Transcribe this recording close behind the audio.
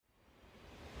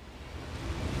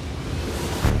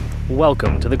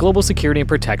Welcome to the Global Security and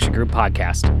Protection Group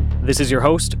podcast. This is your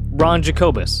host, Ron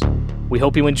Jacobus. We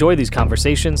hope you enjoy these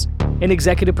conversations in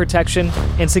executive protection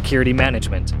and security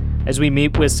management as we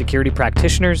meet with security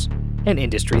practitioners and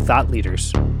industry thought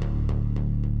leaders.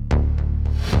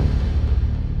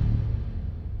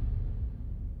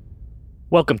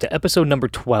 Welcome to episode number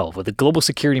 12 of the Global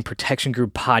Security and Protection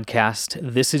Group podcast.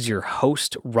 This is your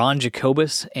host, Ron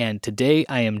Jacobus, and today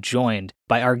I am joined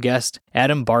by our guest,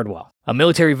 Adam Birdwell, a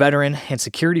military veteran and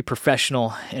security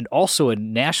professional, and also a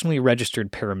nationally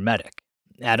registered paramedic.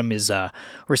 Adam is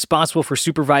responsible for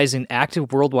supervising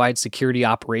active worldwide security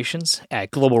operations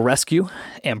at Global Rescue,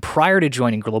 and prior to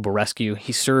joining Global Rescue,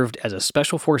 he served as a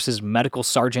Special Forces medical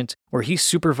sergeant, where he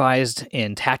supervised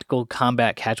in tactical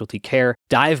combat casualty care,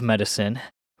 dive medicine,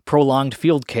 prolonged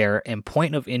field care, and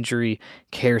point of injury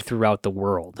care throughout the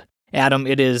world. Adam,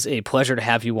 it is a pleasure to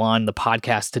have you on the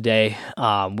podcast today.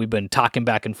 We've been talking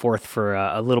back and forth for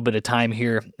a little bit of time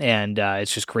here, and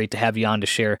it's just great to have you on to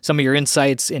share some of your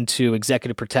insights into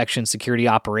executive protection, security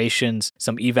operations,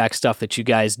 some evac stuff that you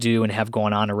guys do and have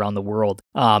going on around the world.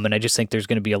 And I just think there's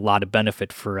going to be a lot of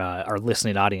benefit for our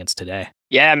listening audience today.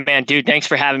 Yeah, man, dude, thanks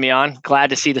for having me on.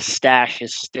 Glad to see the stash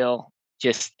is still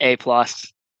just A+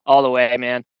 all the way,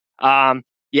 man.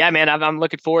 Yeah, man, I'm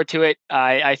looking forward to it.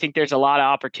 I think there's a lot of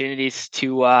opportunities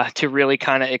to really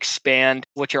kind of expand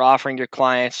what you're offering your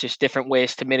clients, just different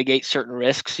ways to mitigate certain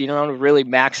risks, to really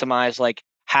maximize like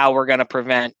how we're going to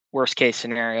prevent worst case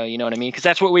scenario, you know what I mean? Because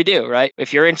that's what we do, right?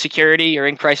 If you're in security, you're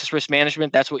in crisis risk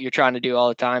management, that's what you're trying to do all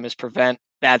the time is prevent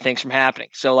bad things from happening.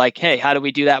 So like, hey, how do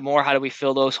we do that more? How do we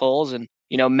fill those holes? And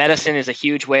medicine is a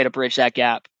huge way to bridge that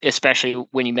gap, especially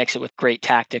when you mix it with great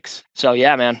tactics. So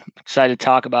yeah, man, I'm excited to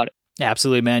talk about it.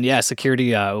 Absolutely, man. Yeah,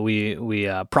 security,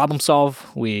 we problem solve,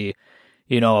 we,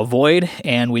 avoid,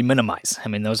 and we minimize. I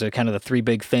mean, those are kind of the three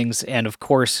big things. And of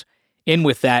course, in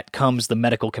with that comes the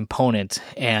medical component.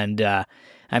 And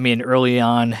early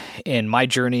on in my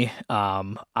journey,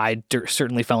 I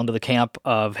certainly fell into the camp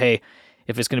of, hey,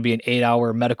 if it's going to be an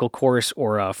 8-hour medical course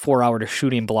or a 4-hour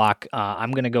shooting block,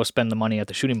 I'm going to go spend the money at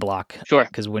the shooting block. Sure.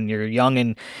 Because when you're young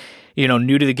and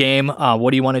new to the game,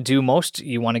 what do you want to do most?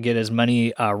 You want to get as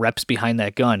many reps behind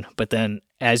that gun. But then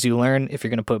as you learn, if you're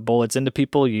going to put bullets into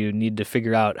people, you need to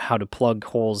figure out how to plug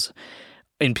holes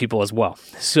in people as well.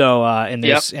 So, and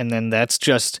then that's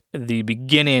just the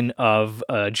beginning of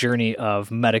a journey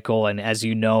of medical. And as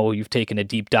you know, you've taken a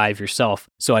deep dive yourself.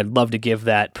 So I'd love to give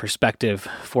that perspective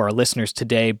for our listeners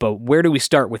today. But where do we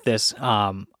start with this?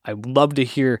 I'd love to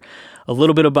hear a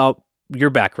little bit about your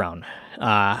background,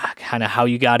 kind of how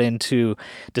you got into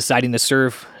deciding to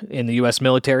serve in the U.S.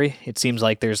 military. It seems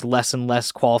like there's less and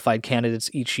less qualified candidates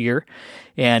each year,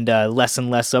 and less and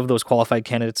less of those qualified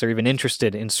candidates are even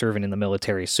interested in serving in the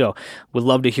military. So we'd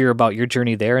love to hear about your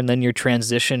journey there, and then your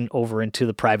transition over into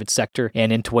the private sector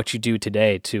and into what you do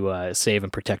today to save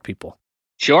and protect people.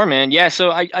 Sure, man. Yeah,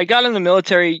 so I got in the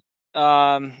military.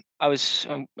 I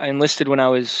enlisted when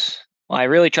I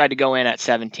really tried to go in at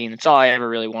 17. That's all I ever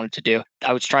really wanted to do.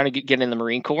 I was trying to get in the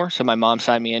Marine Corps, so my mom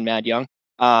signed me in mad young,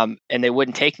 and they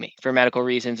wouldn't take me for medical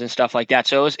reasons and stuff like that.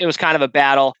 So it was kind of a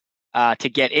battle to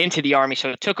get into the Army.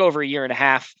 So it took over a year and a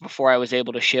half before I was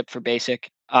able to ship for basic,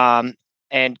 and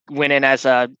went in as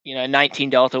a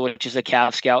 19 Delta, which is a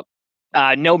Cav Scout.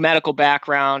 No medical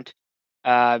background.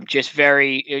 Just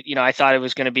very, I thought it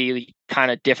was going to be kind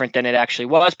of different than it actually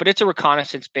was, but it's a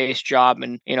reconnaissance based job.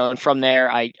 And, and from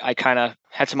there, I kind of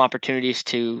had some opportunities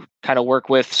to kind of work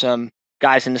with some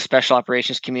guys in the special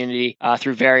operations community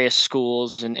through various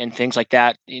schools and things like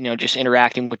that, just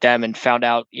interacting with them and found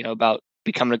out, about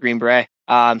becoming a Green Beret.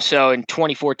 So in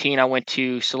 2014, I went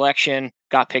to selection,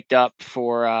 got picked up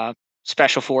for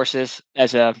special forces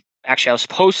actually, I was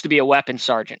supposed to be a weapons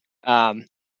sergeant.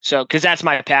 So, because that's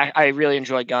my pack, I really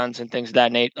enjoy guns and things of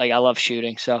that nature. Like I love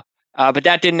shooting. So, but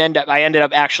that didn't end up. I ended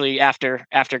up actually after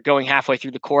going halfway through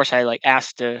the course, I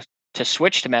asked to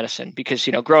switch to medicine because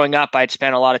growing up, I'd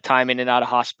spent a lot of time in and out of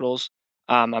hospitals.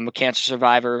 I'm a cancer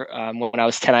survivor. When I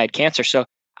was 10, I had cancer, so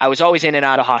I was always in and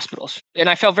out of hospitals, and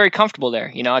I felt very comfortable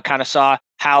there. I kind of saw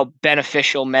how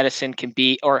beneficial medicine can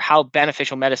be, or how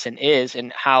beneficial medicine is,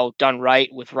 and how done right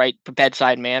with right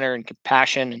bedside manner and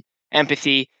compassion and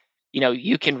empathy.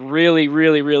 You can really,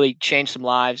 really, really change some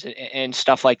lives and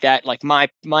stuff like that. Like my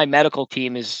medical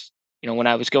team is, when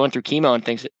I was going through chemo and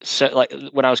things, so like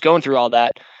when I was going through all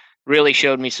that, really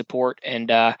showed me support, and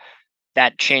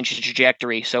that changed the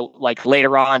trajectory. So like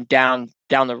later on down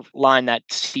the line, that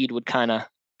seed would kind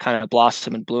of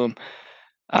blossom and bloom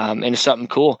into something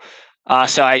cool.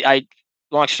 So I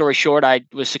long story short, I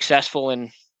was successful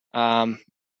in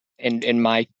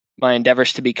my my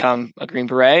endeavors to become a Green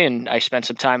Beret, and I spent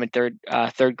some time in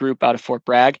third group out of Fort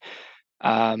Bragg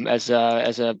as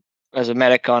a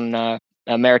medic on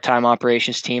a maritime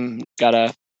operations team.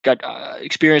 Got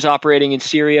experience operating in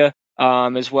Syria,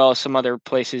 as well as some other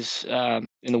places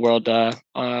in the world,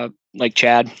 like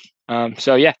Chad.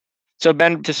 So yeah, so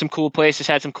been to some cool places,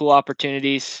 had some cool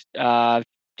opportunities.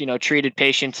 Treated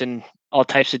patients in all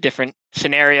types of different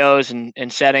scenarios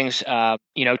and settings.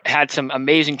 Had some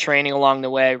amazing training along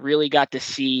the way. Really got to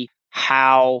see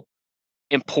how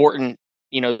important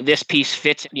this piece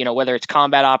fits, whether it's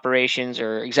combat operations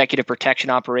or executive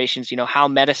protection operations, how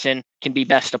medicine can be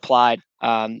best applied.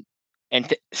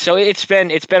 So it's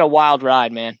been a wild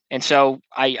ride, man. And so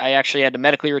I actually had to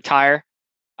medically retire.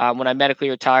 When I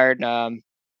medically retired, I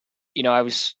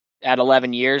was at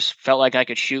 11 years, felt like I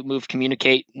could shoot, move,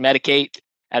 communicate, medicate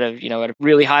at a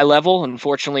really high level.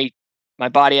 Unfortunately, my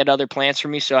body had other plans for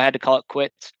me, so I had to call it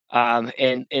quits.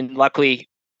 And luckily,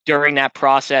 during that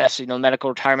process, medical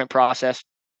retirement process,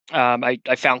 I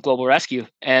found Global Rescue,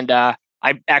 and I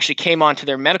actually came onto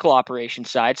their medical operations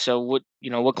side. So what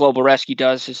Global Rescue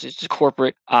does is it's a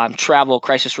corporate travel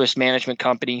crisis risk management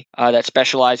company that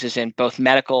specializes in both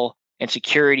medical and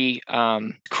security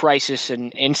crisis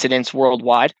and incidents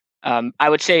worldwide. I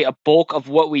would say a bulk of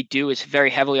what we do is very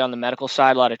heavily on the medical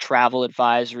side, a lot of travel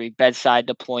advisory, bedside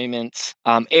deployments,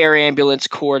 air ambulance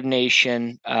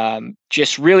coordination,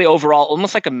 just really overall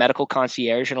almost like a medical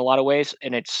concierge in a lot of ways.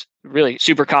 And it's really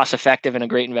super cost effective and a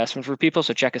great investment for people.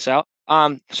 So check us out.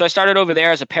 So I started over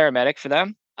there as a paramedic for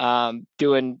them.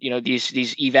 Doing these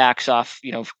evacs off,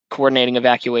 coordinating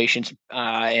evacuations,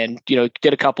 and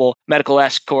did a couple medical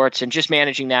escorts and just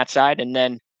managing that side. And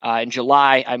then in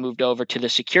July, I moved over to the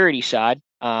security side,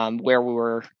 where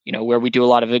we do a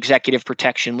lot of executive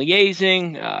protection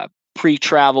liaising,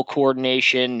 pre-travel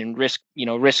coordination, and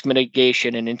risk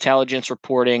mitigation and intelligence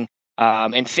reporting,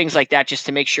 and things like that, just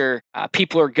to make sure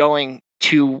people are going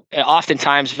to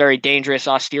oftentimes very dangerous,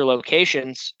 austere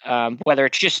locations, whether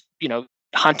it's just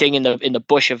hunting in the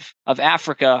bush of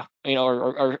Africa,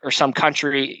 or some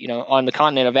country, on the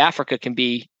continent of Africa can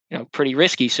be, pretty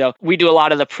risky. So we do a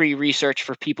lot of the pre-research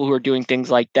for people who are doing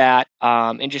things like that,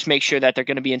 and just make sure that they're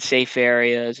going to be in safe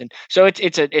areas. And so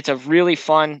it's a really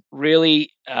fun,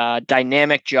 really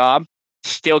dynamic job.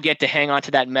 Still get to hang on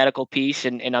to that medical piece,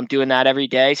 and I'm doing that every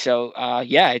day. So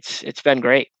yeah, it's been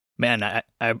great. Man, I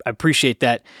appreciate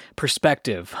that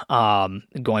perspective,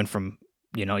 going from,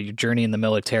 your journey in the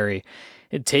military,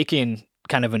 taking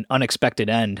kind of an unexpected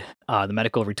end, the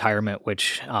medical retirement,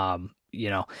 which,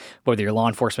 whether you're law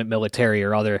enforcement, military,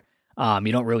 or other,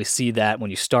 you don't really see that when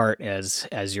you start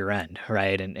as your end,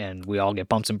 right? And we all get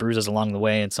bumps and bruises along the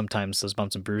way, and sometimes those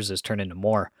bumps and bruises turn into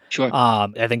more. Sure.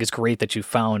 I think it's great that you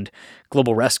found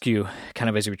Global Rescue kind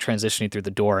of as you were transitioning through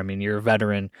the door. I mean, you're a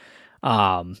veteran.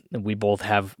 We both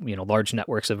have, large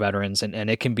networks of veterans, and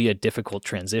it can be a difficult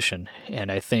transition.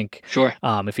 And I think, Sure.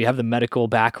 If you have the medical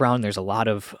background, there's a lot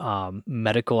of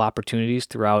medical opportunities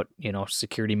throughout,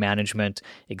 security management,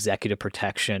 executive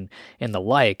protection, and the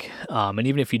like. And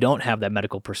even if you don't have that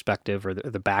medical perspective or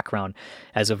the background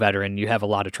as a veteran, you have a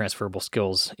lot of transferable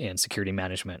skills in security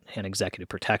management and executive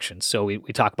protection. So we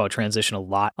talk about transition a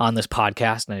lot on this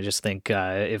podcast, and I just think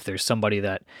if there's somebody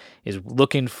that is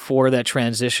looking for that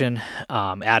transition,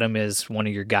 Adam is one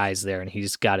of your guys there, and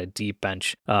he's got a deep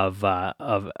bench of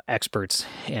experts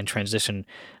and transition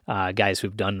guys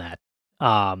who've done that.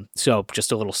 So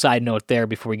just a little side note there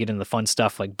before we get into the fun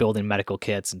stuff like building medical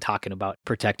kits and talking about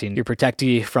protecting your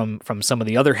protectee from some of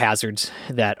the other hazards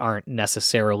that aren't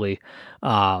necessarily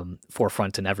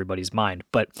forefront in everybody's mind.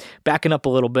 But backing up a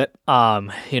little bit,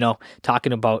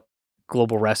 talking about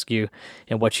Global Rescue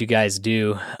and what you guys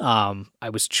do. I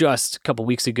was just a couple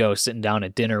weeks ago sitting down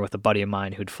at dinner with a buddy of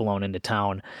mine who'd flown into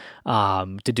town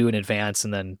to do an advance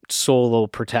and then solo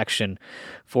protection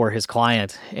for his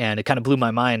client, and it kind of blew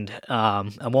my mind.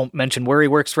 I won't mention where he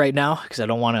works right now because I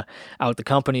don't want to out the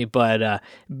company, but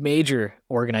major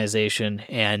organization,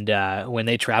 and when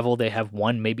they travel, they have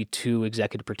one, maybe two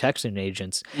executive protection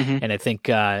agents. Mm-hmm. And I think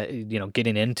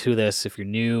getting into this, if you're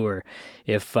new or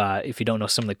if you don't know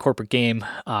some of the corporate game,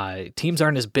 teams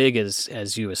aren't as big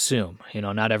as you assume.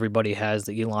 Not everybody has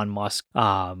the Elon Musk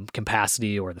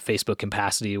capacity or the Facebook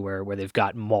capacity where they've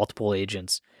got multiple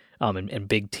agents and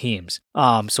big teams.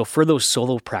 So for those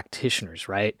solo practitioners,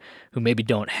 right, who maybe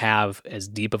don't have as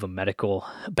deep of a medical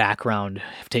background,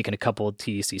 have taken a couple of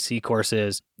TECC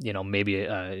courses, maybe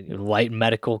light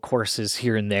medical courses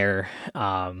here and there,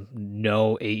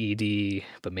 no AED,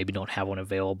 but maybe don't have one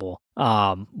available.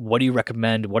 What do you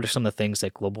recommend? What are some of the things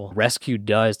that Global Rescue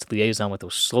does to liaison with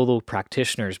those solo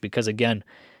practitioners? Because again,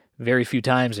 very few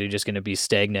times are you just going to be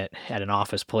stagnant at an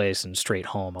office place and straight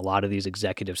home. A lot of these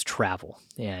executives travel,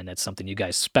 and that's something you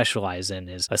guys specialize in,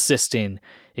 is assisting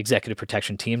executive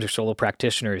protection teams or solo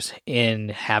practitioners in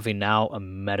having now a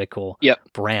medical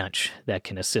branch that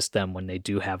can assist them when they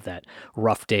do have that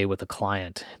rough day with a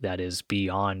client that is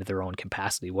beyond their own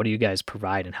capacity. What do you guys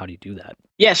provide, and how do you do that?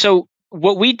 Yeah, so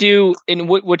what we do and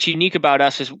what's unique about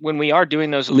us is when we are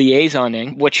doing those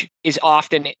liaisoning, which is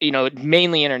often,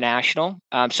 mainly international.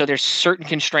 So there's certain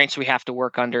constraints we have to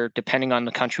work under depending on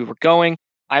the country we're going.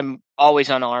 I'm always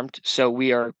unarmed, so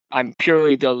I'm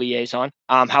purely the liaison.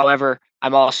 However,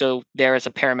 I'm also there as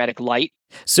a paramedic light.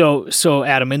 So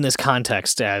Adam, in this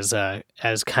context, as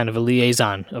kind of a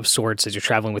liaison of sorts, as you're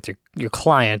traveling with your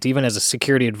client, even as a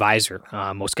security advisor,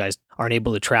 most guys aren't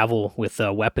able to travel with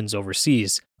weapons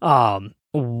overseas.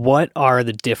 What are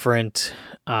the different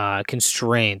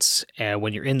constraints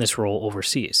when you're in this role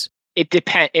overseas? It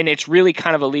depends, and it's really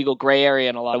kind of a legal gray area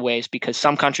in a lot of ways because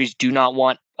some countries do not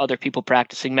want other people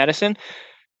practicing medicine.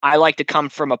 I like to come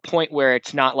from a point where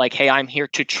it's not like, hey, I'm here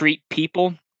to treat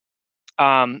people.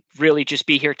 Really just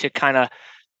be here to kind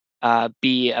of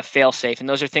be a fail-safe. And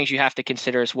those are things you have to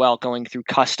consider as well, going through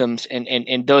customs,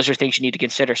 and those are things you need to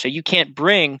consider. So you can't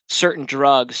bring certain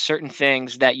drugs, certain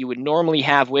things that you would normally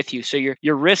have with you. So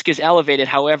your risk is elevated.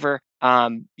 However,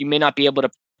 you may not be able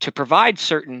to provide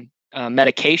certain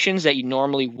medications that you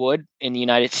normally would in the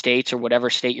United States or whatever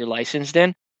state you're licensed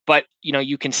in. But,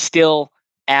 you can still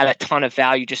add a ton of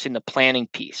value just in the planning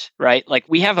piece, right? Like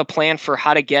we have a plan for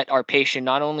how to get our patient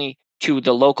not only to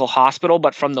the local hospital,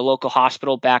 but from the local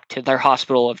hospital back to their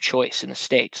hospital of choice in the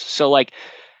States. So like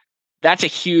that's a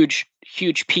huge,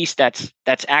 huge piece that's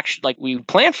actually like we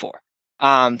plan for.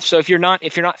 So if you're not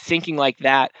thinking like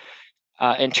that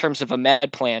in terms of a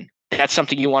med plan, that's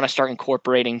something you want to start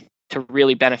incorporating to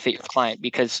really benefit your client.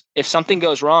 Because if something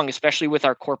goes wrong, especially with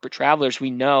our corporate travelers,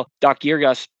 we know Doc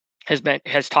Girgas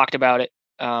has talked about it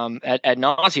ad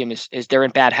nauseum is they're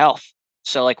in bad health.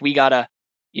 So like we gotta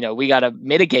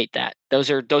mitigate that.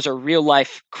 Those are real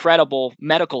life, credible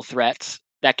medical threats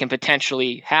that can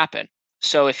potentially happen.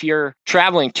 So if you're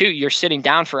traveling too, you're sitting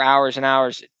down for hours and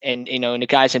hours, and and the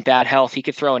guy's in bad health, he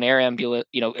could throw an air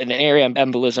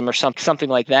embolism or something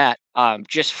like that,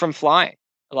 just from flying.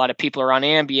 A lot of people are on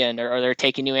Ambien, or they're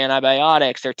taking new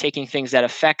antibiotics. They're taking things that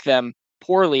affect them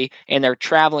poorly, and they're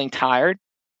traveling tired.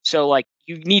 So like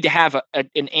you need to have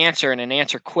an answer, and an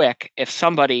answer quick if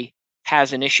somebody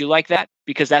has an issue like that,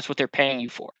 because that's what they're paying you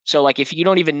for. So like if you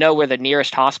don't even know where the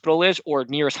nearest hospital is, or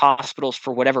nearest hospitals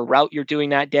for whatever route you're doing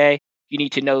that day, you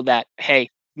need to know that, hey,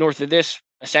 north of this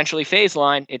essentially phase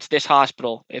line, it's this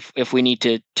hospital if we need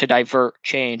to divert,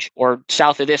 change, or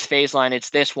south of this phase line,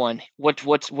 it's this one. What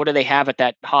do they have at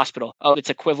that hospital? Oh, it's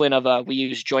equivalent of we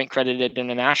use joint credited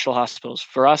international hospitals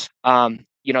for us.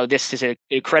 This is a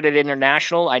accredited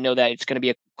international. I know that it's going to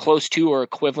be close to or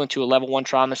equivalent to a level 1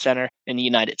 trauma center in the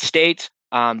United States.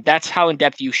 That's how in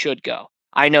depth you should go.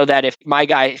 I know that if my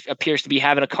guy appears to be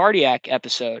having a cardiac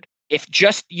episode,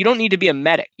 you don't need to be a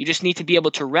medic. You just need to be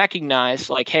able to recognize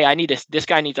like, hey, this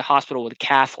guy needs a hospital with a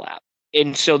cath lab.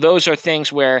 And so those are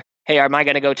things where, hey, am I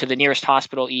going to go to the nearest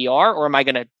hospital ER, or am I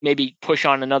going to maybe push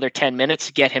on another 10 minutes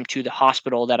to get him to the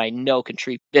hospital that I know can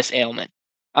treat this ailment?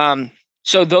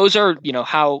 So those are,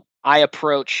 how I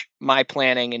approach my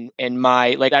planning and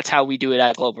my, like, that's how we do it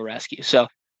at Global Rescue. So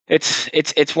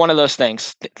it's one of those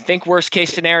things. Think worst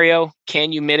case scenario.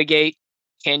 Can you mitigate?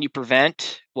 Can you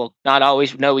prevent? Well, not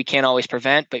always. No, we can't always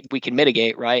prevent, but we can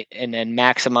mitigate, right? And then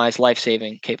maximize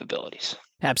life-saving capabilities.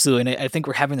 Absolutely. And I think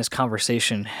we're having this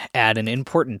conversation at an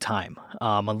important time.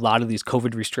 A lot of these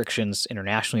COVID restrictions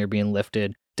internationally are being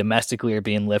lifted, domestically are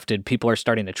being lifted. People are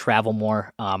starting to travel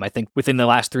more. I think within the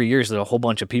last 3 years, a whole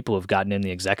bunch of people have gotten in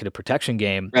the executive protection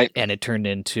game, right, and it turned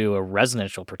into a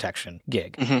residential protection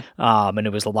gig. Mm-hmm. And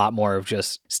it was a lot more of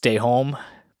just stay home,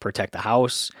 protect the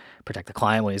house, protect the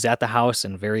client when he's at the house,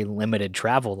 and very limited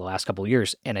travel the last couple of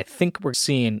years. And I think we're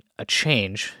seeing a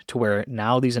change to where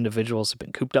now these individuals have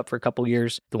been cooped up for a couple of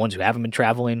years. The ones who haven't been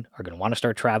traveling are going to want to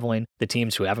start traveling. The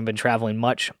teams who haven't been traveling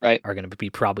much right, are going to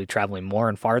be probably traveling more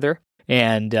and farther.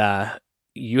 And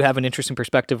you have an interesting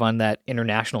perspective on that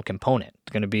international component.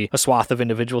 It's going to be a swath of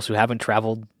individuals who haven't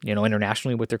traveled,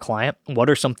 internationally with their client.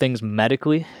 What are some things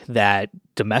medically that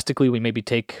domestically we maybe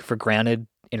take for granted,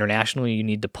 internationally you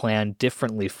need to plan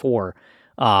differently for,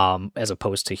 as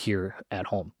opposed to here at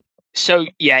home? So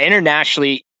yeah,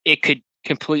 internationally it could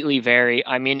completely vary.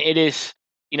 I mean, it is,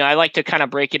 I like to kind of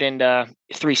break it into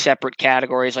 3 separate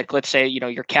categories. Like, let's say,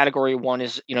 your category 1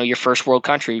 is, your first world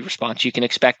country response. You can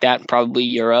expect that in probably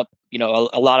Europe,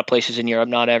 a lot of places in Europe,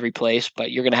 not every place,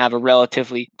 but you're going to have a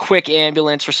relatively quick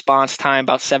ambulance response time,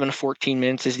 about 7 to 14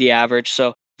 minutes is the average.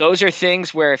 So those are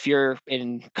things where if you're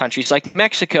in countries like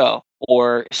Mexico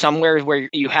or somewhere where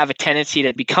you have a tendency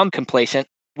to become complacent,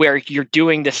 where you're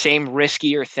doing the same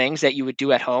riskier things that you would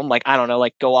do at home, like, I don't know,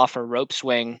 like go off a rope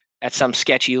swing at some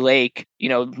sketchy lake,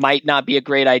 might not be a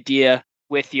great idea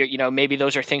with maybe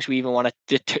those are things we even want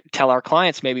to tell our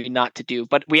clients maybe not to do.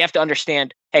 But we have to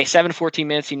understand, hey, 7 to 14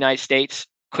 minutes in the United States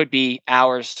could be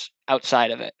hours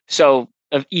outside of it. So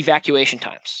of evacuation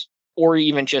times, or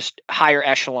even just higher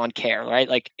echelon care, right?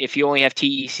 Like if you only have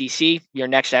TECC, your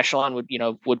next echelon would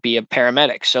be a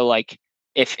paramedic. So like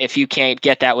if you can't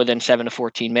get that within 7 to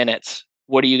 14 minutes,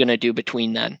 what are you going to do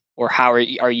between then? Or how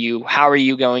are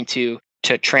you going to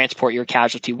transport your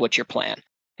casualty? What's your plan?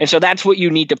 And so that's what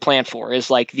you need to plan for, is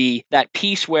like that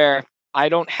piece where I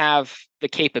don't have the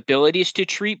capabilities to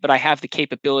treat, but I have the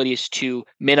capabilities to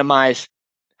minimize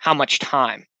how much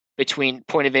time between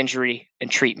point of injury and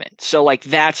treatment. So like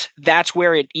that's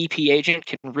where an EP agent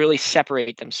can really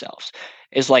separate themselves,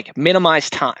 is like minimize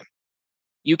time.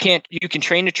 You can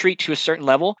train to treat to a certain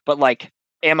level, but like,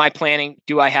 am I planning?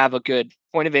 Do I have a good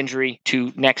point of injury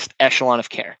to next echelon of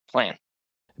care plan?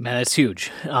 Man, that's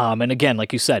huge. And again,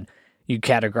 like you said, you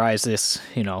categorize this,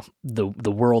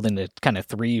 the world into kind of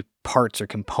 3 parts or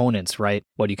components, right?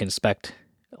 What you can expect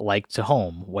like to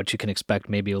home, what you can expect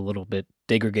maybe a little bit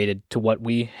degraded to what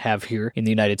we have here in the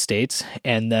United States.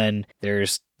 And then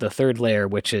there's the third layer,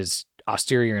 which is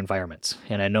austere environments.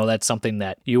 And I know that's something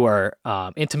that you are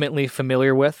intimately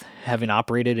familiar with, having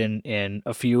operated in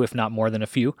a few, if not more than a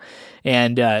few.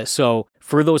 And so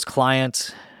for those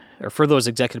clients, or for those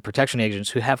executive protection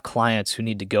agents who have clients who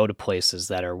need to go to places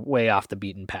that are way off the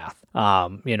beaten path,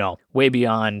 way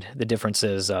beyond the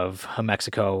differences of a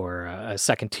Mexico or a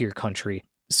second-tier country,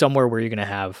 somewhere where you're going to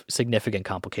have significant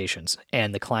complications,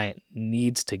 and the client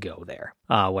needs to go there,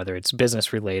 whether it's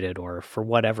business-related or for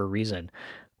whatever reason.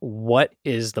 What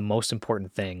is the most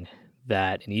important thing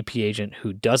that an EP agent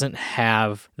who doesn't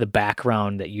have the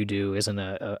background that you do, isn't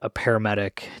a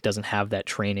paramedic, doesn't have that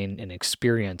training and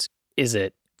experience, is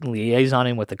it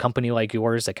liaisoning with a company like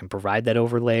yours that can provide that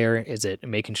overlayer? Is it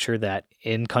making sure that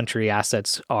in-country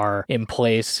assets are in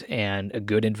place and a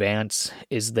good advance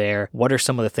is there? What are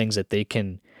some of the things that they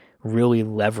can really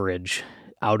leverage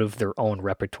out of their own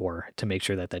repertoire to make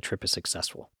sure that that trip is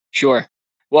successful? Sure.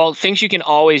 Well, things you can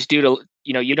always do to,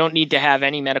 you don't need to have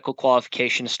any medical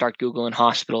qualification to start Googling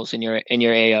hospitals in your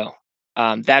AO.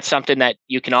 That's something that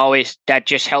you can always, that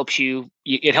just helps you,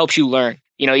 it helps you learn.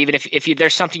 Even if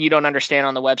there's something you don't understand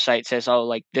on the website, says, oh,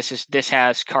 like this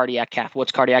has cardiac cath.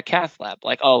 What's cardiac cath lab?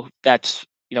 Like, oh, that's,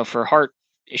 for heart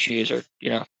issues or,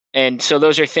 and so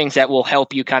those are things that will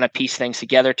help you kind of piece things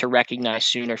together to recognize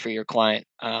sooner for your client.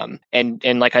 And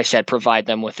like I said, provide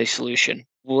them with a solution.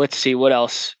 Well, let's see what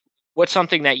else. What's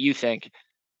something that you think,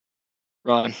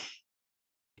 Ron?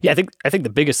 Yeah, I think the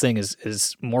biggest thing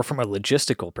is more from a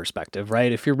logistical perspective,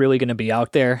 right? If you're really going to be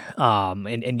out there,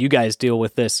 and you guys deal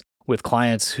with this with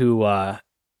clients who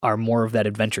are more of that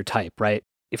adventure type, right?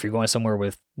 If you're going somewhere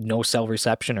with no cell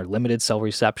reception or limited cell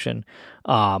reception,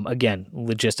 again,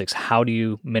 logistics, how do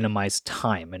you minimize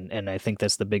time? And I think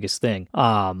that's the biggest thing.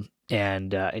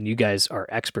 And you guys are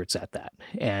experts at that,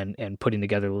 and putting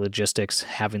together the logistics,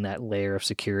 having that layer of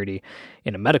security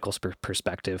in a medical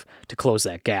perspective to close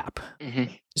that gap.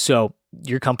 Mm-hmm. So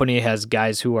your company has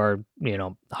guys who are,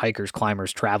 hikers,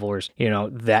 climbers, travelers,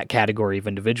 that category of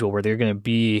individual where they're going to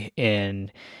be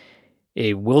in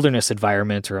a wilderness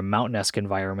environment or a mountain-esque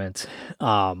environment.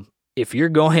 If you're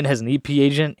going as an EP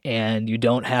agent and you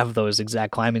don't have those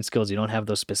exact climbing skills, you don't have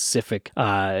those specific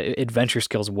adventure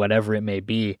skills, whatever it may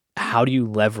be, how do you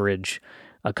leverage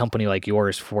a company like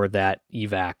yours for that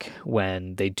evac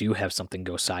when they do have something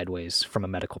go sideways from a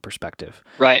medical perspective?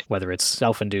 Right. Whether it's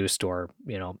self-induced or,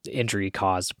 injury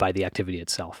caused by the activity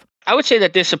itself. I would say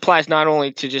that this applies not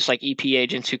only to just like EP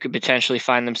agents who could potentially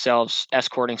find themselves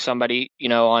escorting somebody,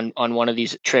 on one of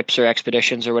these trips or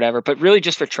expeditions or whatever, but really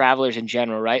just for travelers in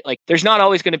general, right? Like there's not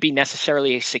always going to be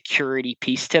necessarily a security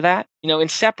piece to that,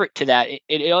 and separate to that,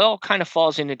 it all kind of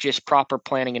falls into just proper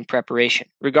planning and preparation,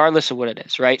 regardless of what it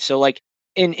is, right? So like,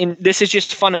 in this is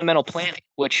just fundamental planning,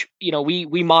 which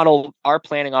we model our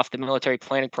planning off the military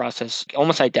planning process,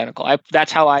 almost identical.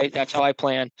 That's how I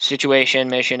plan: situation,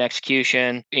 mission,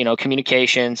 execution,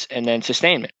 communications, and then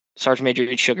sustainment. Sergeant Major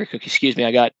Reed Sugar Cookie. Excuse me,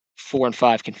 I got 4 and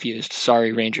 5 confused.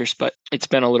 Sorry, Rangers, but it's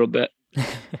been a little bit.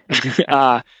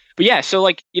 But yeah, so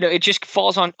like it just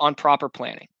falls on proper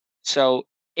planning. So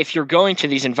if you're going to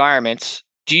these environments,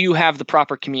 do you have the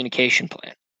proper communication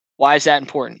plan? Why is that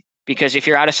important? Because if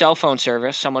you're out of cell phone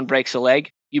service, someone breaks a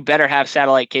leg, you better have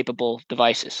satellite capable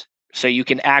devices so you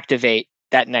can activate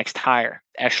that next higher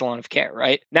echelon of care,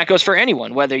 right? And that goes for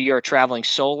anyone, whether you're traveling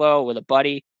solo with a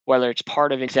buddy, whether it's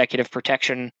part of executive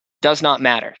protection, does not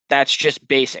matter. That's just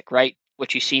basic, right?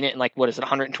 What you've seen it in, like, what is it,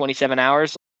 127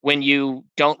 hours? When you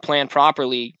don't plan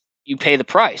properly, you pay the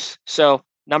price. So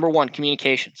number one,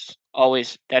 communications.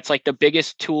 Always, that's like the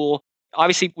biggest tool.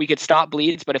 Obviously, we could stop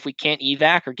bleeds, but if we can't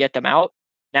evac or get them out,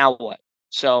 now what?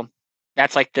 So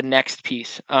that's like the next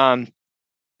piece.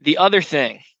 The other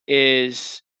thing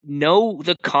is know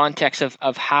the context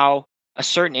of how a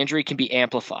certain injury can be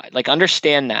amplified. Like,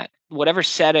 understand that whatever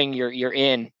setting you're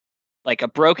in, like a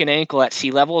broken ankle at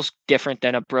sea level is different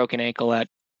than a broken ankle at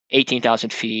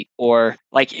 18,000 feet, or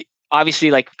like,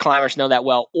 obviously, like, climbers know that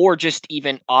well, or just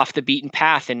even off the beaten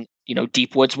path in,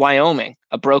 deep woods, Wyoming,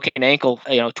 a broken ankle,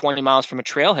 20 miles from a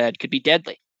trailhead could be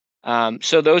deadly.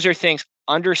 So those are things.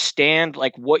 Understand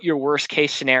like what your worst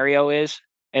case scenario is,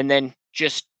 and then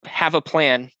just have a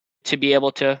plan to be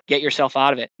able to get yourself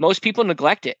out of it. Most people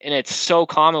neglect it, and it's so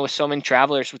common with so many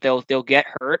travelers. They'll get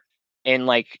hurt in,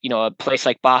 like, a place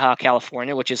like Baja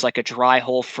California, which is like a dry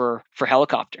hole for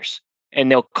helicopters, and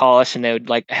they'll call us and they would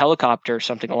like a helicopter or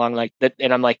something along like that,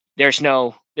 and I'm like, there's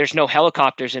no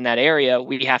helicopters in that area.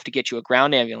 We have to get you a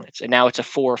ground ambulance, and now it's a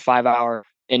 4 or 5 hour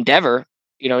endeavor,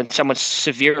 and someone's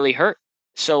severely hurt.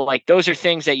 So like, those are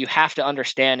things that you have to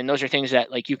understand, and those are things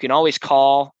that, like, you can always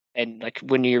call. And like,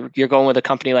 when you're going with a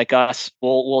company like us,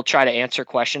 we'll try to answer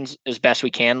questions as best we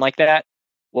can like that.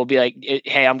 We'll be like,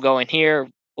 hey, I'm going here.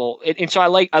 Well, and so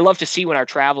I love to see when our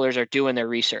travelers are doing their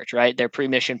research, right? Their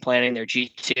pre-mission planning, their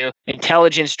G2.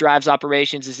 Intelligence drives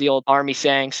operations is the old Army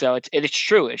saying. So it's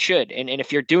true. It should. And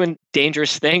if you're doing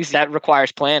dangerous things, that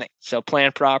requires planning. So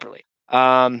plan properly.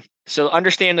 So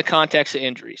understand the context of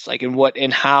injuries, like,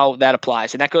 and how that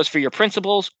applies. And that goes for your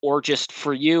principles or just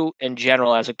for you in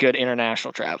general as a good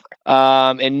international traveler.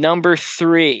 And number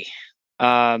 3,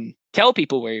 tell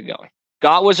people where you're going.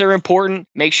 GOTWAs are important.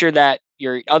 Make sure that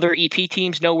your other EP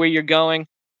teams know where you're going.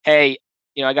 Hey,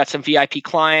 I got some VIP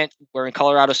client. We're in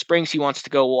Colorado Springs. He wants to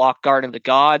go walk Garden of the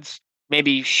Gods.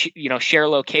 Maybe, share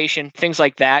location, things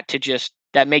like that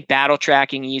that make battle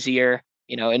tracking easier.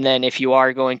 And then if you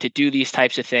are going to do these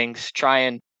types of things, try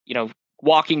and,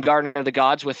 walking Garden of the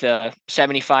Gods with a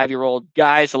 75-year-old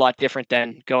guy is a lot different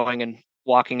than going and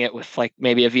walking it with, like,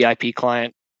 maybe a VIP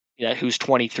client who's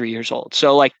 23 years old.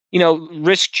 So, like,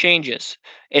 risk changes.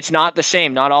 It's not the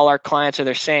same. Not all our clients are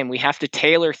the same. We have to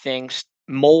tailor things,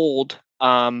 mold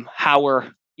how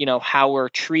we're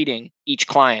treating each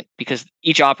client, because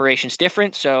each operation is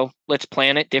different. So let's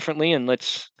plan it differently, and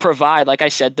let's provide, like I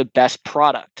said, the best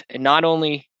product. And not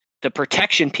only the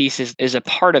protection piece is a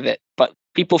part of it, but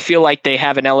people feel like they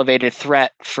have an elevated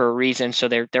threat for a reason. So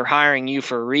they're hiring you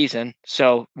for a reason.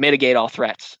 So mitigate all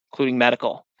threats, including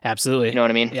medical. Absolutely. You know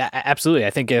what I mean? Yeah, absolutely. I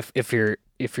think if you're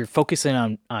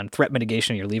focusing on threat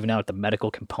mitigation, you're leaving out the medical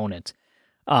component.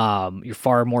 You're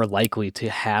far more likely to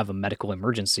have a medical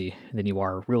emergency than you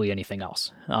are really anything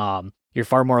else. You're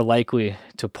far more likely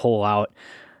to pull out,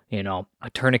 a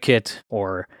tourniquet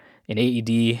or an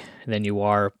AED than you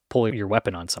are pulling your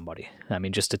weapon on somebody. I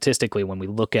mean, just statistically, when we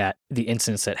look at the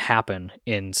incidents that happen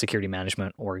in security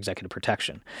management or executive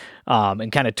protection,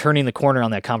 and kind of turning the corner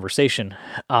on that conversation,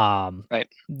 right.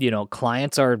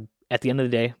 Clients are, at the end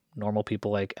of the day, normal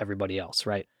people like everybody else,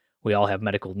 right? We all have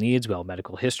medical needs. We all have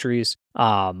medical histories.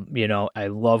 I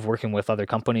love working with other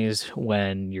companies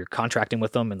when you're contracting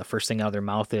with them, and the first thing out of their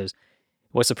mouth is,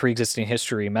 what's the pre-existing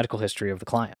medical history of the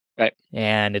client? Right.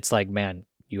 And it's like, man,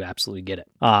 you absolutely get it.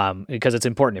 Because it's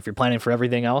important. If you're planning for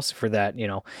everything else, for that,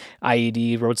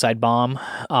 IED roadside bomb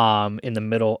in the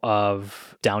middle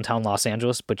of downtown Los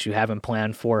Angeles, but you haven't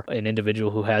planned for an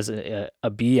individual who has a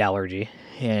bee allergy,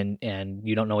 and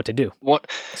you don't know what to do.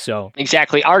 So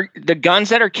exactly. The guns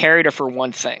that are carried are for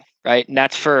one thing, right? And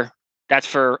that's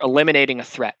for eliminating a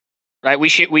threat, right?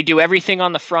 We do everything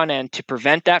on the front end to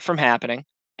prevent that from happening,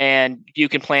 and you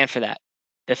can plan for that.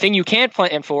 The thing you can't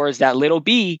plan for is that little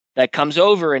bee that comes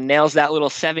over and nails that little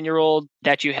 7-year-old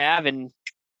that you have, and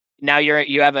now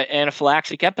you have an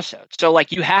anaphylactic episode. So,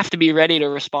 like, you have to be ready to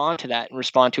respond to that and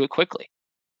respond to it quickly.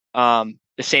 The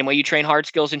same way you train hard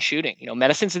skills in shooting.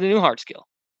 Medicine's the new hard skill.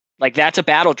 Like, that's a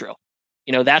battle drill.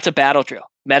 That's a battle drill.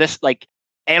 Like,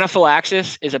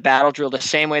 anaphylaxis is a battle drill the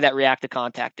same way that react to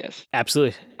contact is.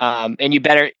 Absolutely. And you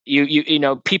better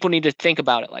people need to think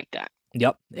about it like that.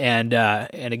 Yep. And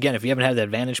again, if you haven't had that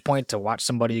vantage point to watch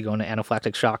somebody go into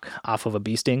anaphylactic shock off of a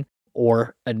bee sting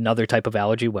or another type of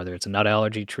allergy, whether it's a nut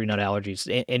allergy, tree nut allergies,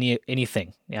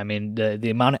 anything. I mean, the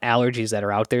amount of allergies that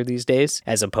are out there these days,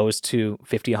 as opposed to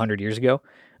 50, 100 years ago,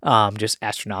 just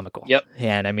astronomical. Yep.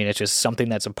 And I mean, it's just something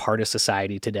that's a part of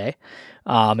society today.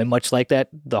 And much like that,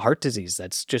 the heart disease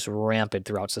that's just rampant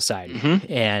throughout society.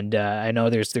 Mm-hmm. And I know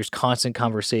there's constant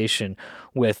conversation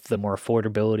with the more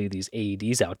affordability of these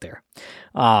AEDs out there.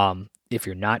 If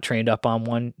you're not trained up on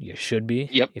one, you should be.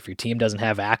 Yep. If your team doesn't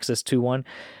have access to one,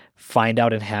 find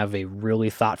out and have a really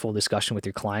thoughtful discussion with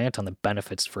your client on the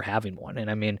benefits for having one.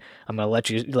 And I mean, I'm going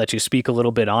to let you speak a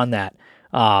little bit on that,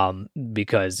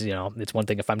 because, it's one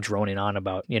thing if I'm droning on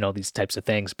about, these types of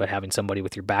things, but having somebody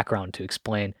with your background to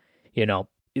explain, when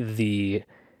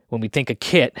we think of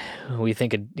kit, we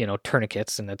think of,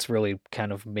 tourniquets, and that's really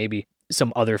kind of maybe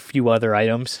some few other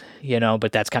items,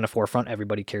 but that's kind of forefront.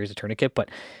 Everybody carries a tourniquet, but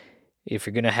if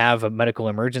you're going to have a medical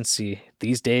emergency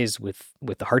these days with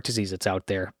the heart disease that's out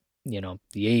there, the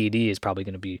AED is probably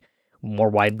going to be more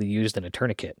widely used than a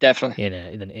tourniquet. Definitely. In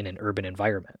an urban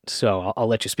environment. So I'll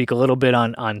let you speak a little bit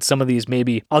on some of these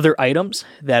maybe other items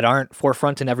that aren't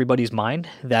forefront in everybody's mind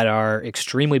that are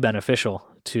extremely beneficial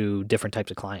to different types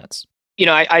of clients.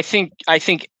 I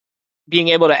think being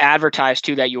able to advertise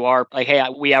too that you are like, hey,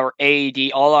 we have our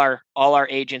AED, all our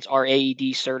agents are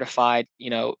AED certified,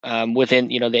 within,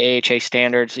 the AHA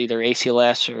standards, either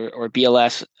ACLS or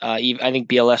BLS. I think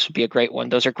BLS would be a great one.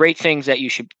 Those are great things that you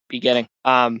should be getting.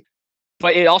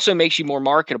 But it also makes you more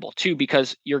marketable too,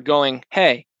 because you're going,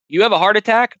 hey, you have a heart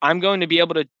attack. I'm going to be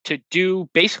able to do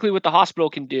basically what the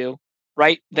hospital can do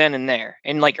right then and there.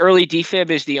 And like early defib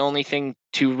is the only thing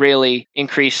to really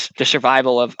increase the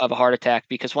survival of a heart attack,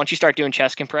 because once you start doing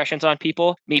chest compressions on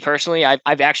people, me personally,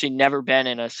 I've actually never been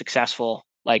in a successful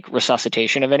like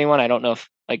resuscitation of anyone. I don't know if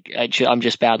I'm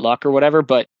just bad luck or whatever,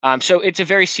 but so it's a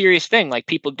very serious thing. Like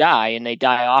people die, and they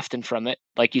die often from it.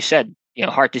 Like you said,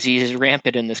 heart disease is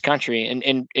rampant in this country,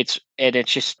 and it's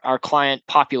just our client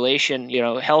population,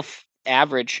 health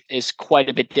average is quite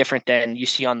a bit different than you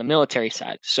see on the military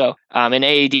side. So an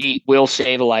AED will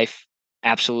save a life,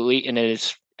 absolutely, and it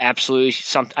is absolutely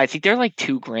I think they're like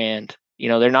 $2,000.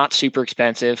 They're not super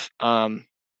expensive,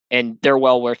 and they're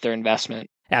well worth their investment.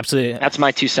 Absolutely. That's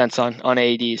my 2 cents on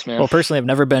AEDs, man. Well, personally, I've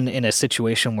never been in a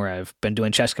situation where I've been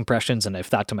doing chest compressions and I've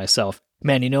thought to myself,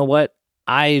 man, you know what?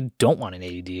 I don't want an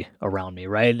AED around me,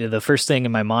 right? The first thing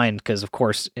in my mind, because of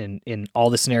course, in all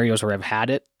the scenarios where I've had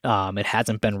it, it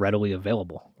hasn't been readily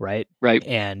available, right? Right.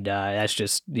 And that's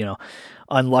just,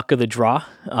 unluck of the draw.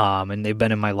 And they've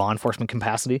been in my law enforcement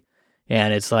capacity.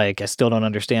 And it's like, I still don't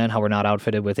understand how we're not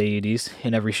outfitted with AEDs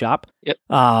in every shop. Yep.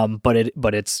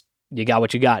 But it's, you got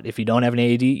what you got. If you don't have an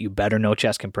AED, you better know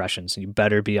chest compressions. You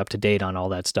better be up to date on all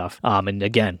that stuff. And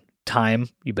again, time,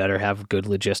 you better have good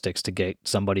logistics to get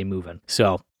somebody moving.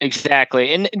 So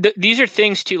exactly. And these are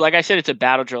things too, like I said, it's a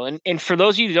battle drill. And for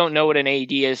those of you who don't know what an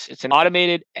AED is, it's an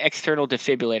automated external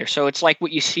defibrillator. So it's like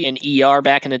what you see in ER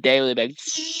back in the day, where they'd be like,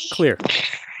 clear,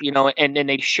 and then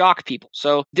they shock people.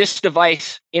 So this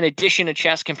device, in addition to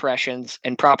chest compressions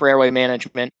and proper airway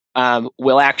management,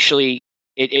 will actually,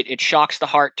 it shocks the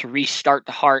heart to restart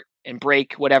the heart and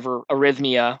break whatever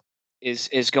arrhythmia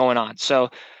is going on. So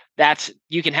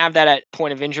you can have that at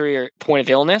point of injury or point of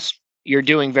illness. You're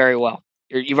doing very well.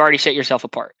 You've already set yourself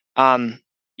apart.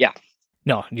 Yeah.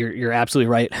 No, you're absolutely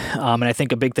right. And I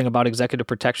think a big thing about executive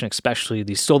protection, especially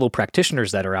these solo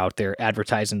practitioners that are out there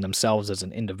advertising themselves as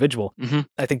an individual, mm-hmm.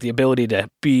 I think the ability to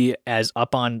be as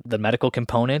up on the medical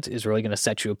component is really going to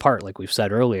set you apart, like we've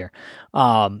said earlier.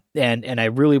 And I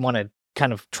really want to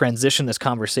kind of transition this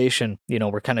conversation.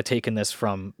 We're kind of taking this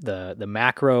from the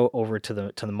macro over to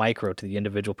the micro, to the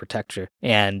individual protector.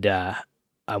 And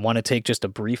I want to take just a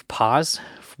brief pause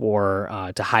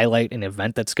to highlight an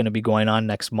event that's going to be going on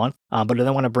next month. But then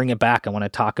I want to bring it back. I want to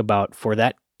talk about, for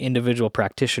that individual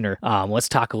practitioner, let's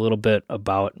talk a little bit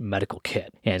about medical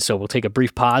kit. And so we'll take a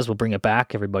brief pause. We'll bring it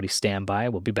back. Everybody stand by.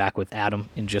 We'll be back with Adam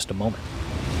in just a moment.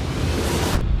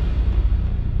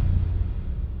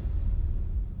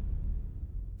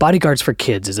 Bodyguards for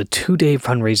Kids is a 2-day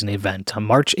fundraising event on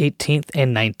March 18th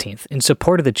and 19th in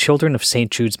support of the Children of St.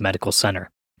 Jude's Medical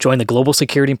Center. Join the Global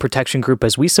Security and Protection Group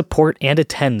as we support and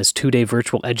attend this 2-day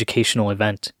virtual educational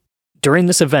event. During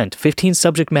this event, 15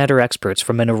 subject matter experts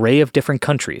from an array of different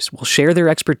countries will share their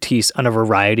expertise on a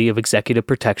variety of executive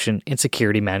protection and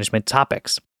security management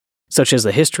topics, such as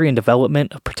the history and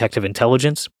development of protective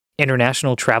intelligence,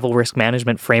 international travel risk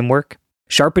management framework,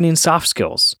 sharpening soft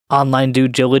skills, online due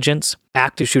diligence,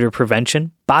 active shooter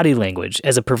prevention, body language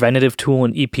as a preventative tool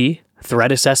in EP,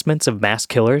 threat assessments of mass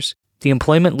killers, the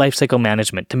employment lifecycle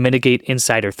management to mitigate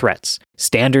insider threats,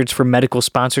 standards for medical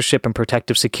sponsorship and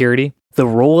protective security, the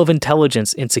role of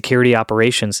intelligence in security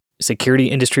operations, security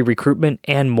industry recruitment,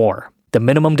 and more. The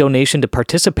minimum donation to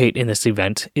participate in this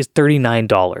event is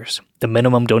 $39. The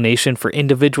minimum donation for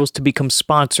individuals to become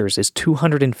sponsors is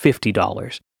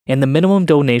 $250, and the minimum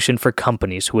donation for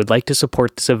companies who would like to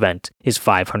support this event is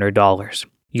 $500.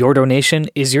 Your donation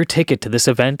is your ticket to this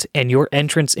event and your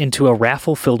entrance into a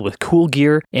raffle filled with cool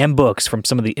gear and books from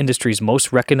some of the industry's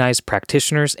most recognized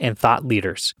practitioners and thought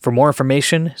leaders. For more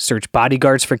information, search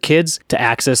Bodyguards for Kids to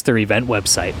access their event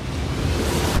website.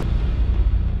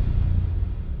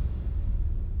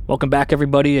 Welcome back,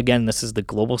 everybody. Again, this is the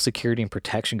Global Security and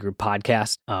Protection Group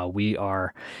podcast. We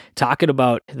are talking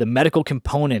about the medical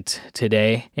component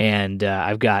today, and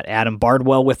I've got Adam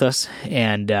Birdwell with us,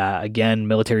 and again,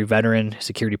 military veteran,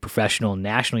 security professional,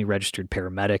 nationally registered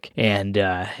paramedic, and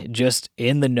just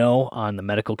in the know on the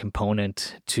medical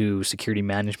component to security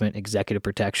management, executive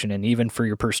protection, and even for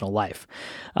your personal life.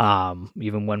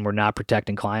 Even when we're not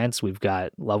protecting clients, we've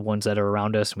got loved ones that are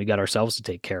around us, and we got ourselves to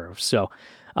take care of. So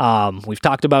we've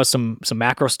talked about some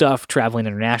macro stuff, traveling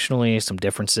internationally, some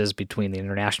differences between the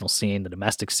international scene, the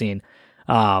domestic scene.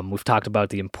 We've talked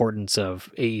about the importance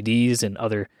of AEDs and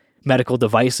other medical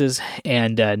devices.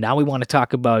 And now we want to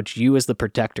talk about you as the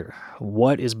protector.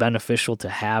 What is beneficial to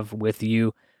have with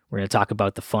you? We're going to talk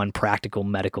about the fun, practical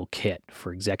medical kit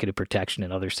for executive protection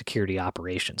and other security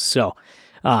operations. So,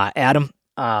 Adam,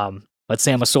 let's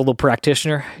say I'm a solo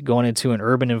practitioner going into an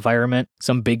urban environment,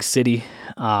 some big city,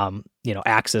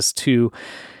 access to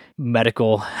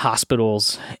medical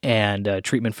hospitals and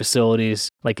treatment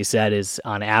facilities, like you said, is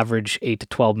on average 8 to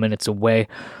 12 minutes away.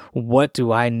 What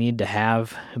do I need to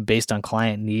have based on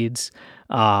client needs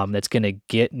that's going to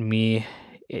get me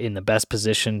in the best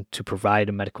position to provide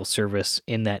a medical service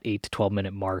in that 8 to 12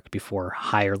 minute mark before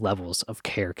higher levels of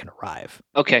care can arrive?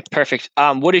 Okay, perfect.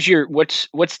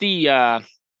 What's the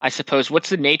what's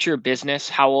the nature of business?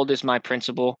 How old is my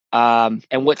principal?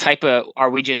 And what type are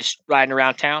we just riding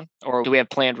around town, or do we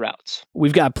have planned routes?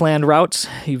 We've got planned routes.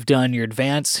 You've done your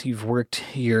advance. You've worked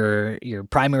your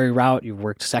primary route. You've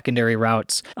worked secondary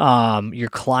routes. Your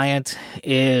client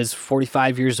is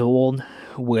 45 years old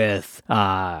with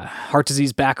heart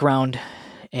disease background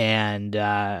and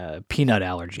peanut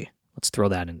allergy. Let's throw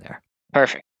that in there.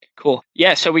 Perfect. Cool.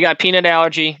 Yeah. So we got peanut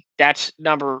allergy. That's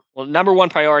number one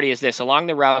priority is this. Along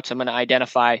the routes, I'm going to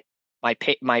identify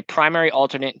my primary,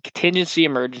 alternate, contingency,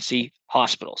 emergency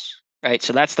hospitals. Right.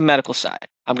 So that's the medical side.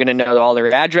 I'm going to know all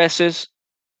their addresses,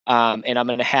 and I'm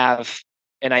going to have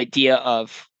an idea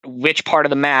of which part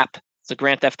of the map, it's a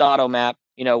Grand Theft Auto map,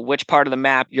 which part of the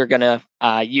map you're going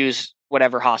to use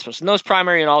whatever hospitals. And those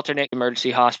primary and alternate emergency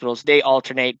hospitals, they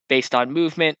alternate based on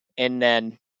movement and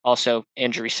then also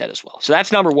injury set as well. So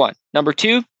that's number one. Number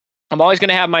two, I'm always going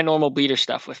to have my normal bleeder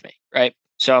stuff with me, right?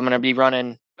 So I'm going to be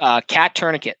running cat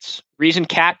tourniquets. Reason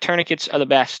cat tourniquets are the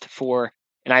best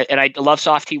and I love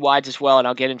soft T wides as well, and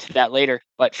I'll get into that later.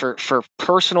 But for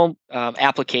personal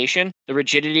application, the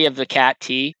rigidity of the cat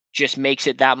T just makes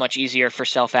it that much easier for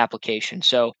self-application.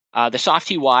 So the soft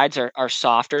T wides are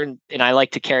softer, and I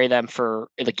like to carry them for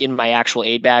in my actual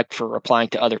aid bag for applying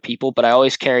to other people. But I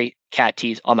always carry cat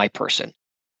Ts on my person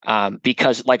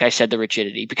because, like I said, the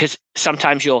rigidity. Because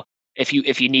sometimes if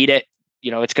you need it,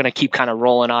 it's going to keep kind of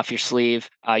rolling off your sleeve.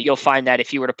 You'll find that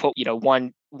if you were to put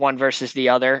one versus the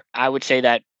other, I would say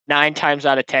that 9 times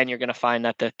out of 10, you're going to find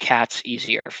that the cat's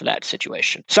easier for that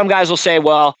situation. Some guys will say,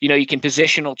 well, you can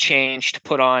positional change to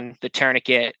put on the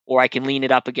tourniquet, or I can lean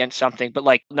it up against something. But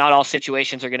not all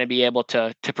situations are going to be able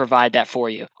to provide that for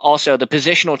you. Also, the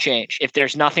positional change, if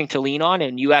there's nothing to lean on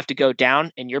and you have to go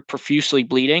down and you're profusely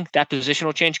bleeding, that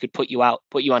positional change could put you out,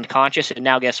 put you unconscious. And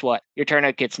now guess what? Your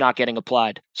tourniquet's not getting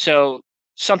applied. So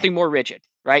something more rigid,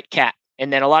 right? Cat.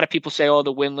 And then a lot of people say, oh,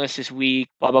 the windlass is weak,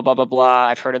 blah, blah, blah, blah, blah.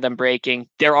 I've heard of them breaking.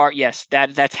 Yes,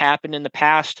 that's happened in the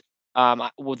past.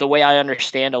 The way I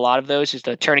understand a lot of those is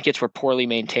the tourniquets were poorly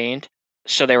maintained.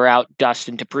 So they were out dust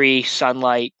and debris,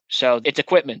 sunlight. So it's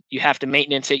equipment. You have to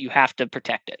maintenance it. You have to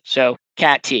protect it. So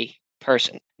cat T,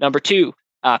 person. Number 2,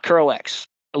 Curlex.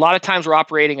 A lot of times we're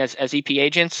operating as EP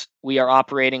agents. We are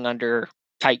operating under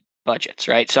tight budgets,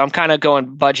 right? So I'm kind of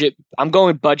going budget. I'm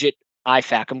going budget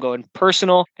IFAC. I'm going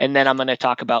personal, and then I'm going to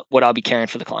talk about what I'll be carrying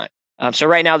for the client. So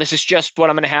right now, this is just what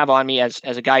I'm going to have on me as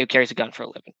a guy who carries a gun for a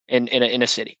living in a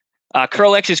city.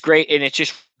 Curlex is great, and it's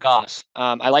just gauze.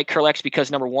 I like Curlex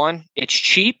because number 1, it's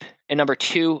cheap, and number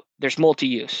 2, there's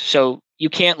multi-use. So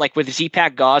you can't, like with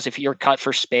Z-Pack gauze, if you're cut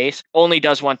for space, only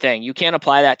does one thing. You can't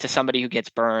apply that to somebody who gets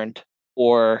burned,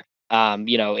 or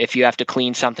if you have to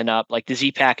clean something up. Like the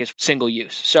Z-Pack is single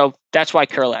use. So that's why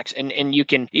Curlex, and you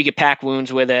can pack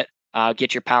wounds with it.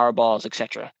 Get your power balls,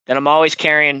 etc. Then I'm always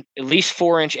carrying at least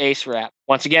 4-inch ACE wrap.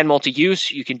 Once again, multi-use.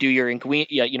 You can do your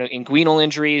inguinal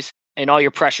injuries and all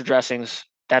your pressure dressings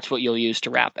that's what you'll use to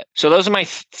wrap it. So those are my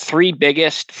three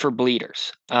biggest for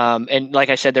bleeders. And like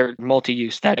I said, they're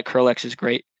multi-use. That Acrylex is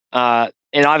great. And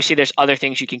obviously there's other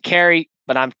things you can carry,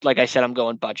 but I'm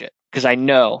going budget because I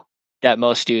know that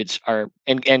most dudes are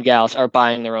and gals are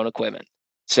buying their own equipment.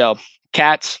 So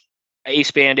cats,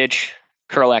 ace bandage,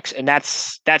 Curlex, and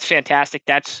that's fantastic.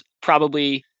 That's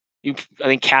probably I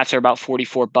think cats are about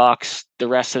 $44. The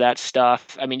rest of that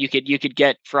stuff, I mean, you could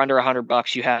get for under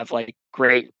 $100. You have like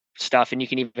great stuff, and you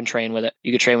can even train with it.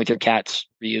 You could train with your cats,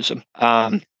 reuse them.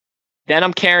 Then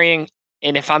I'm carrying,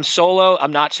 and if I'm solo,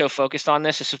 I'm not so focused on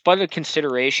this. This is part of a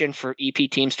consideration for EP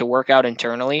teams to work out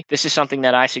internally. This is something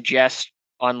that I suggest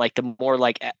on like the more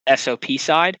like SOP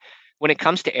side when it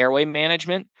comes to airway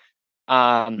management.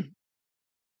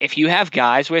 If you have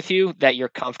guys with you that you're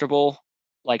comfortable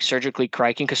like surgically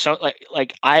criking, because so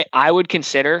like I would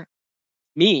consider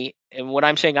me, and what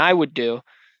I'm saying I would do,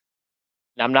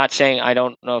 and I'm not saying I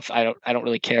don't know if I don't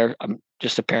really care. I'm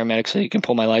just a paramedic, so you can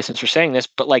pull my license for saying this,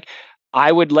 but like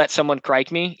I would let someone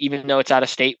crike me, even though it's out of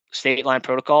state line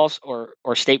protocols or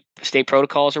state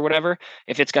protocols or whatever,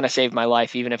 if it's going to save my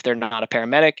life, even if they're not a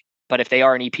paramedic, but if they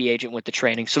are an EP agent with the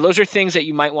training. So those are things that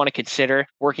you might want to consider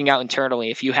working out internally.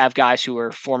 If you have guys who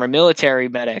are former military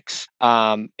medics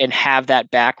and have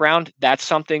that background, that's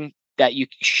something that you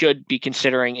should be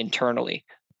considering internally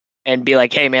and be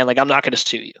like, hey man, like I'm not going to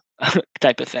sue you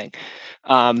type of thing.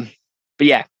 But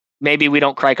yeah, maybe we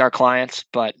don't crike our clients,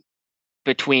 but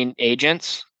between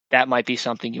agents, that might be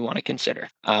something you want to consider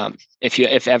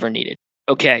if ever needed.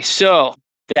 Okay, so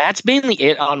that's mainly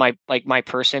it on my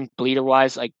person bleeder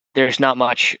wise. Like there's not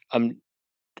much. I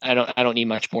don't need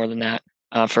much more than that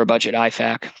for a budget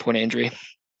IFAC point of injury.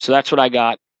 So that's what I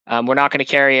got. We're not going to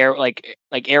carry like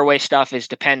airway stuff is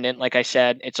dependent. Like I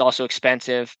said, it's also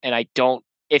expensive, and I don't.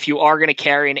 If you are going to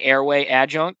carry an airway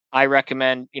adjunct, I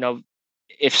recommend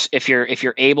if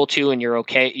you're able to and you're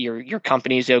okay, your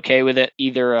company's okay with it,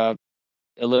 either a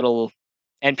little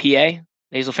NPA,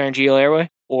 nasopharyngeal airway,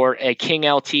 or a King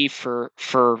LT for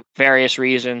various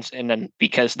reasons. And then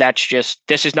because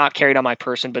this is not carried on my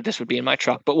person, but this would be in my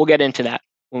truck. But we'll get into that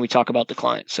when we talk about the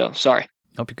client. So sorry.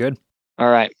 Hope you're good. All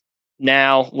right.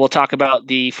 Now we'll talk about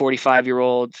the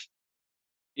 45-year-old.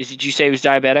 Did you say he was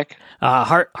diabetic?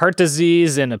 Heart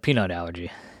disease and a peanut allergy.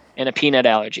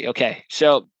 Okay.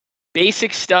 So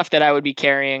basic stuff that I would be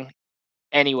carrying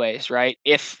anyways, right?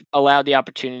 If allowed the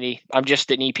opportunity. I'm just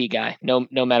an EP guy, no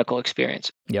medical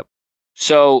experience. Yep.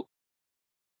 So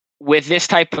with this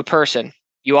type of person,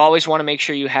 you always want to make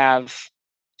sure you have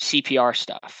CPR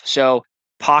stuff. So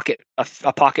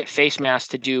a pocket face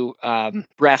mask to do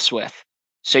breaths with,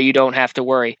 so you don't have to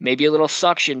worry. Maybe a little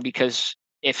suction, because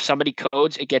if somebody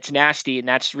codes, it gets nasty, and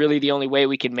that's really the only way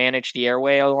we can manage the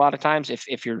airway a lot of times.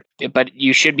 But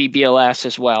you should be BLS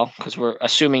as well, because we're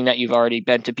assuming that you've already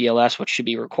been to BLS, which should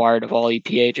be required of all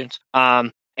EP agents.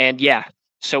 And yeah,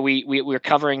 so we're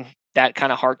covering that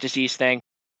kind of heart disease thing.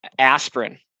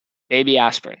 Aspirin, baby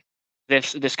aspirin.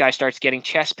 This guy starts getting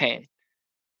chest pain,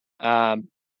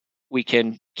 we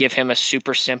can give him a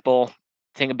super simple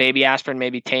thing of baby aspirin,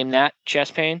 maybe tame that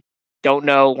chest pain. Don't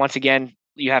know, once again,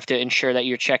 you have to ensure that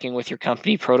you're checking with your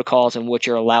company protocols and what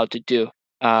you're allowed to do.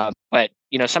 But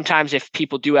sometimes if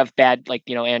people do have bad,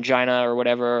 angina or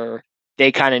whatever,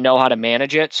 they kind of know how to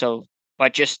manage it. So,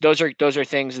 but just those are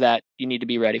things that you need to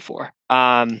be ready for.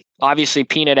 Obviously,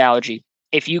 peanut allergy.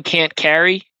 If you can't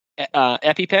carry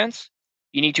EpiPens,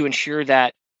 you need to ensure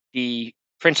that the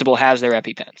principal has their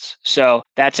EpiPens. So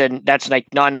that's like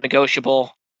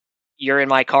non-negotiable. You're in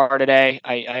my car today.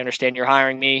 I understand you're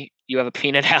hiring me. You have a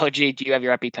peanut allergy. Do you have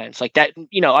your EpiPens? Like that,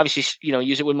 obviously,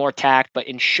 use it with more tact, but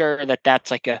ensure that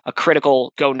that's like a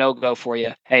critical no-go for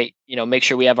you. Hey, make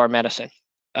sure we have our medicine.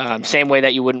 Same way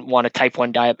that you wouldn't want a type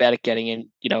 1 diabetic getting in,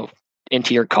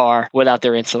 into your car without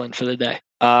their insulin for the day.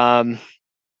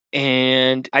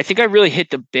 And I think I really hit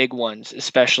the big ones,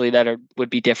 especially that would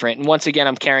be different. And once again,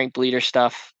 I'm carrying bleeder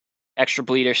stuff, extra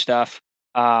bleeder stuff.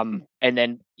 And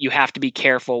then you have to be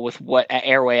careful with what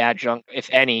airway adjunct, if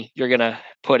any, you're going to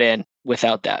put in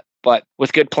without that. But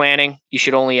with good planning, you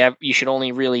should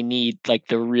only really need like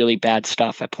the really bad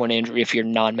stuff at point of injury if you're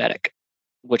non-medic,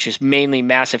 which is mainly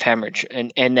massive hemorrhage.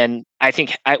 And then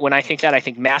when I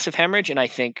think massive hemorrhage, and I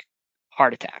think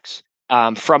heart attacks.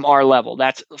 From our level,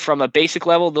 that's from a basic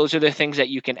level. Those are the things that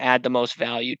you can add the most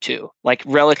value to, like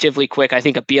relatively quick. I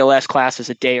think a BLS class is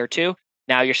a day or two.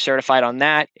 Now you're certified on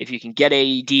that. If you can get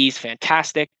AEDs,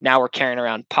 fantastic. Now we're carrying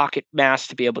around pocket masks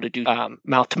to be able to do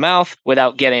mouth to mouth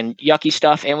without getting yucky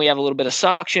stuff. And we have a little bit of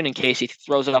suction in case he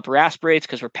throws it up or aspirates,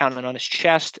 because we're pounding on his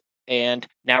chest. And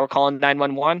now we're calling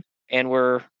 911, and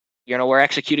we're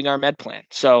executing our med plan.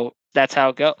 So that's how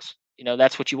it goes.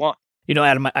 that's what you want.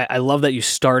 Adam, I love that you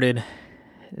started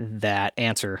that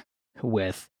answer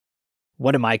with,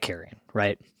 what am I carrying,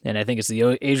 right? And I think it's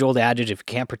the age-old adage, if you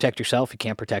can't protect yourself, you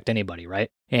can't protect anybody,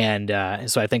 right? And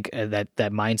so I think that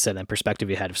mindset and perspective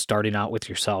you had of starting out with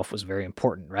yourself was very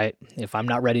important, right? If I'm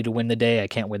not ready to win the day, I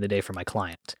can't win the day for my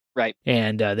client. Right.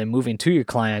 And then moving to your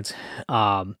clients,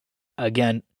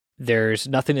 again, there's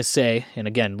nothing to say. And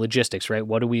again, logistics, right?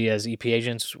 What do we as EP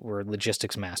agents? We're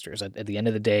logistics masters. At the end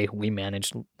of the day, we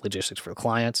manage logistics for the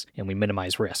clients and we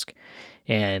minimize risk.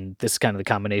 And this is kind of the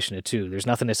combination of two. There's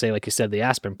nothing to say, like you said, the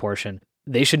aspirin portion.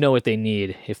 They should know what they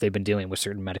need if they've been dealing with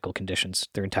certain medical conditions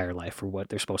their entire life or what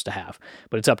they're supposed to have.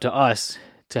 But it's up to us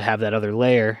to have that other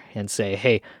layer and say,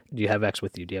 hey, do you have X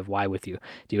with you? Do you have Y with you?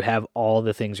 Do you have all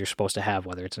the things you're supposed to have,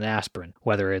 whether it's an their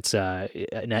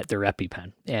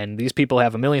EpiPen? And these people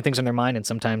have a million things on their mind, and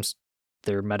sometimes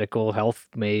their medical health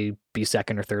may be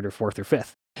second or third or fourth or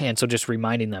fifth. And so just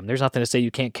reminding them, there's nothing to say you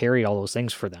can't carry all those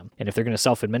things for them. And if they're going to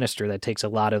self-administer, that takes a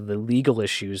lot of the legal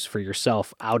issues for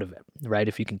yourself out of it, right?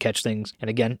 If you can catch things. And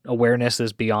again, awareness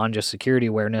is beyond just security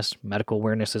awareness, medical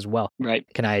awareness as well. Right.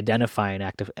 Can I identify an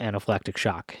active anaphylactic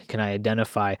shock? Can I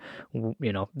identify,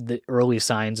 the early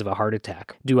signs of a heart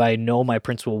attack? Do I know my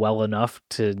principal well enough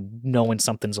to know when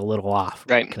something's a little off?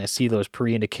 Right. Can I see those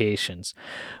pre-indications?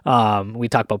 We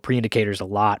talk about pre-indicators a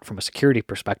lot from a security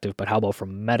perspective, but how about from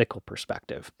a medical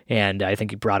perspective? And I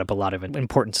think you brought up a lot of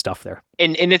important stuff there.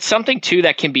 And it's something too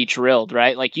that can be drilled,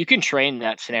 right? Like you can train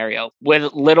that scenario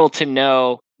with little to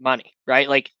no money, right?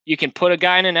 Like you can put a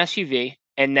guy in an SUV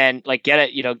and then like get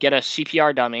a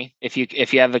CPR dummy if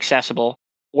you have accessible,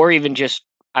 or even just,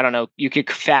 I don't know, you could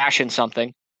fashion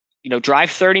something, drive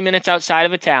 30 minutes outside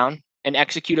of a town and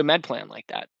execute a med plan like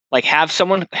that. Like have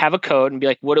someone have a code and be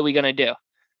like, what are we going to do?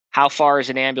 How far is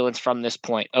an ambulance from this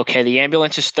point? Okay, the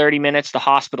ambulance is 30 minutes. The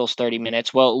hospital's 30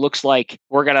 minutes. Well, it looks like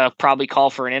we're going to probably call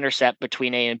for an intercept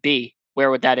between A and B. Where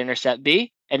would that intercept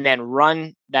be? And then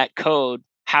run that code,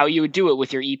 how you would do it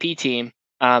with your EP team,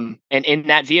 and in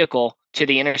that vehicle to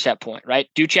the intercept point, right?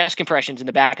 Do chest compressions in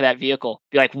the back of that vehicle.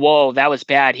 Be like, whoa, that was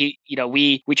bad.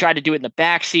 We tried to do it in the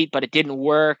back seat, but it didn't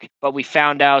work. But we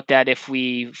found out that if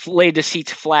we laid the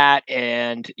seats flat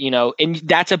and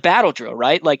that's a battle drill,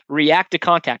 right? Like react to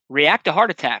contact, react to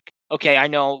heart attack. Okay, I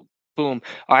know, boom.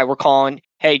 All right, we're calling.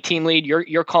 Hey, team lead,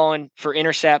 you're calling for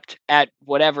intercept at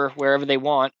wherever they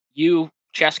want. You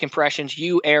chest compressions,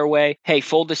 you airway. Hey,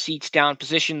 fold the seats down,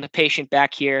 position the patient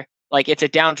back here. Like it's a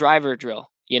down driver drill.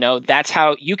 That's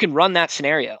how you can run that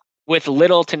scenario with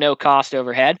little to no cost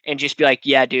overhead and just be like,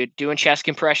 yeah, dude, doing chest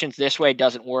compressions this way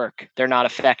doesn't work. They're not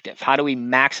effective. How do we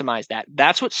maximize that?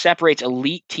 That's what separates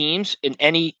elite teams in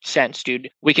any sense, dude.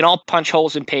 We can all punch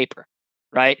holes in paper,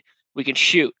 right? We can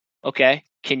shoot. Okay.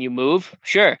 Can you move?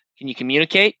 Sure. Can you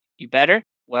communicate? You better.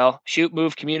 Well, shoot,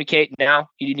 move, communicate. Now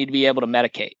you need to be able to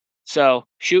medicate. So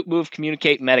shoot, move,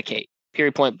 communicate, medicate,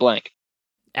 period, point blank.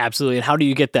 Absolutely. And how do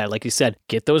you get that? Like you said,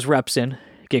 get those reps in.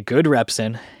 Get good reps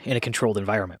in a controlled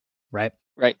environment, right?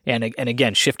 Right. And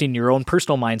again, shifting your own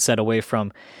personal mindset away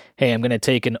from, hey, I'm going to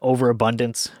take an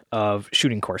overabundance of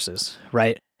shooting courses,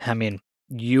 right? I mean,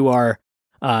 you are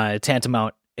a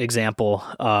tantamount example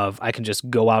of I can just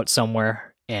go out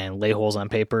somewhere and lay holes on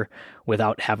paper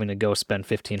without having to go spend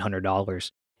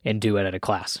 $1,500 and do it at a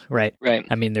class, right? Right.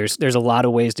 I mean, there's a lot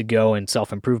of ways to go and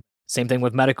self-improve. Same thing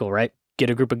with medical, right? Get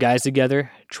a group of guys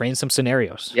together, train some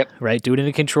scenarios, yep. Right? Do it in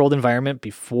a controlled environment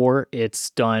before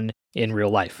it's done in real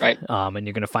life. Right. And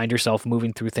you're going to find yourself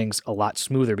moving through things a lot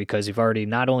smoother because you've already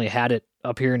not only had it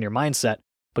up here in your mindset,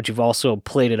 but you've also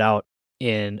played it out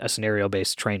in a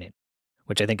scenario-based training,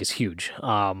 which I think is huge.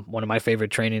 One of my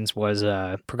favorite trainings was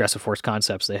Progressive Force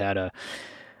Concepts. They had a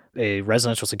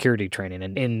residential security training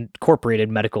and incorporated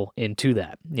medical into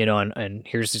that, and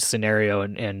here's the scenario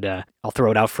and I'll throw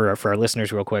it out for our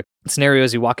listeners real quick. The scenario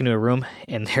is you walk into a room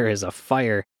and there is a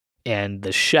fire and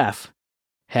the chef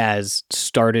has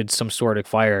started some sort of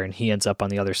fire and he ends up on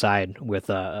the other side with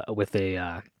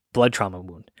a blood trauma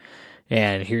wound.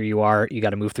 And here you are, you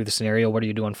got to move through the scenario. What are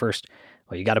you doing first?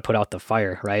 Well, you got to put out the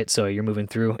fire, right? So you're moving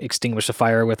through, extinguish the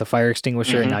fire with a fire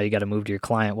extinguisher, mm-hmm. and now you got to move to your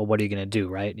client. Well, what are you going to do,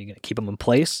 right? You're going to keep them in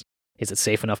place? Is it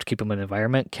safe enough to keep them in an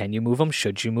environment? Can you move them?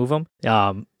 Should you move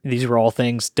them? These were all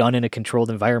things done in a controlled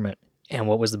environment. And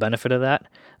what was the benefit of that?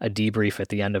 A debrief at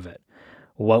the end of it.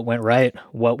 What went right?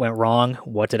 What went wrong?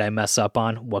 What did I mess up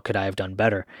on? What could I have done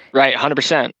better? Right,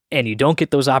 100%. And you don't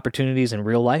get those opportunities in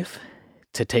real life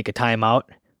to take a time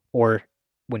out, or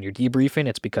when you're debriefing,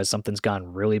 it's because something's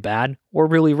gone really bad or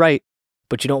really right,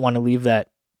 but you don't want to leave that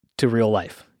to real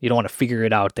life. You don't want to figure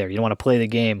it out there. You don't want to play the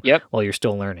game while you're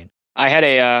still learning. I had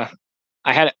a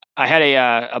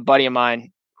buddy of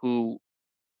mine who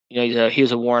he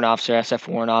was a warrant officer, SF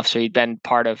warrant officer. He'd been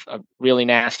part of a really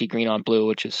nasty green on blue,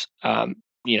 which is,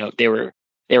 they were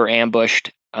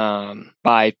ambushed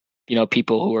by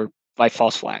people who were by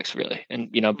false flags, really,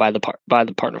 and by the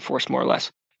partner force, more or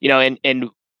less. And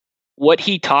what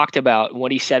he talked about,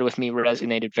 what he said with me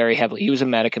resonated very heavily. He was a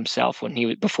medic himself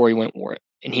before he went war,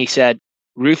 and he said,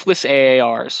 ruthless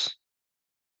AARs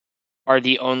are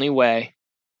the only way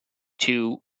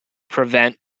to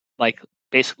prevent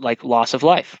basic loss of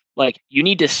life. Like, you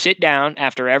need to sit down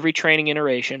after every training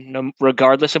iteration,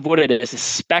 regardless of what it is,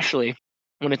 especially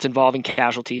when it's involving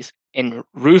casualties, and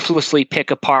ruthlessly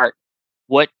pick apart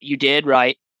what you did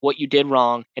right, what you did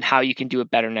wrong, and how you can do it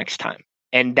better next time.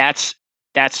 And that's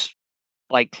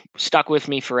like stuck with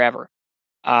me forever.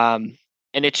 And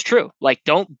it's true. Like,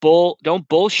 don't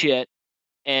bullshit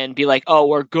and be like, oh,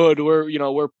 we're good,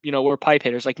 we're pipe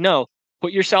hitters. Like, no,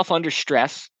 put yourself under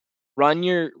stress, run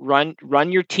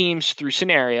your teams through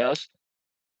scenarios,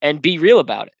 and be real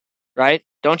about it, right?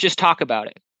 Don't just talk about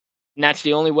it. And that's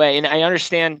the only way. And I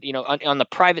understand, on the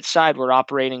private side, we're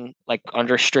operating like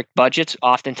under strict budgets.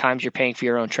 Oftentimes you're paying for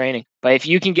your own training. But if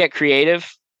you can get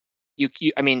creative,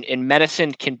 in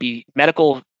medicine, can be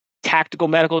tactical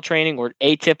medical training, or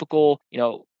atypical,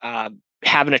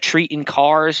 having a treat in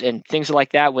cars and things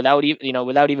like that without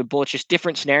even bullets, just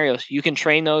different scenarios. You can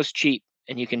train those cheap,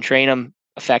 and you can train them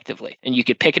effectively, and you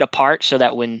could pick it apart so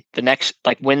that when the next,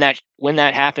 when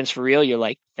that happens for real, you're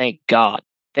like, thank God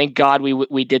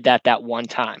we did that one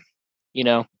time.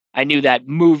 I knew that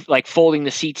move, like folding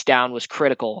the seats down, was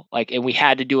critical. And we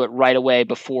had to do it right away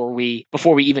before we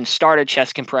even started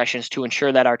chest compressions, to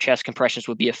ensure that our chest compressions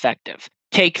would be effective.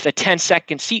 Take the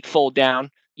 10-second seat fold down,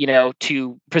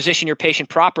 to position your patient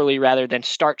properly, rather than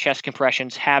start chest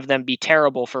compressions, have them be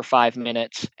terrible for 5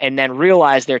 minutes, and then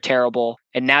realize they're terrible.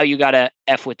 And now you got to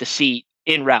F with the seat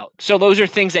en route. So those are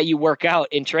things that you work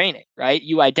out in training, right?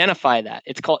 You identify that.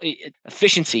 It's called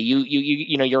efficiency.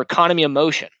 Your economy of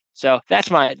motion. So that's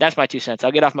my 2 cents.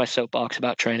 I'll get off my soapbox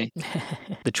about training.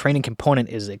 The training component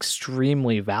is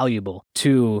extremely valuable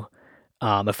to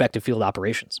effective field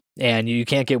operations, and you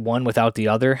can't get one without the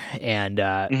other. And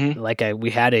we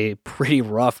had a pretty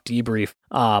rough debrief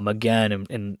again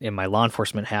in my law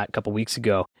enforcement hat a couple weeks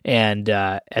ago, and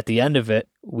at the end of it,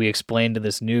 we explained to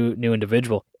this new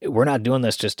individual, we're not doing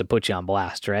this just to put you on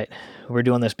blast, right? We're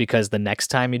doing this because the next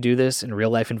time you do this in a real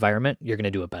life environment, you're going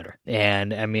to do it better.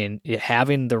 And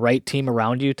having the right team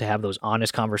around you to have those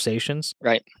honest conversations,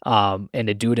 right? And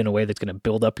to do it in a way that's going to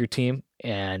build up your team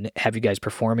and have you guys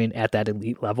performing at that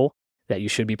elite level that you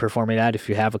should be performing at if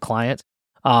you have a client.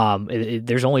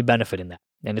 There's only benefit in that.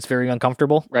 And it's very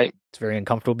uncomfortable. Right. It's very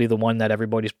uncomfortable to be the one that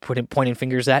everybody's pointing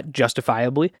fingers at,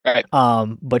 justifiably. Right.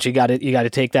 But you got to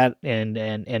take that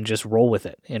and just roll with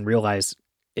it and realize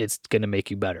it's going to make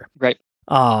you better. Right.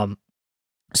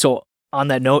 So on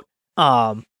that note,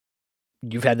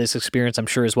 you've had this experience, I'm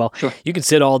sure, as well. Sure. You can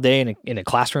sit all day in a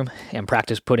classroom and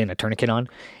practice putting a tourniquet on,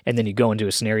 and then you go into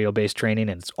a scenario-based training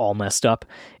and it's all messed up,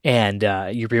 and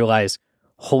you realize,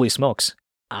 holy smokes,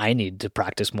 I need to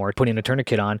practice more putting a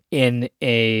tourniquet on in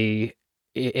a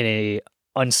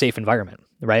unsafe environment,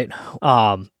 right?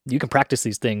 You can practice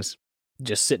these things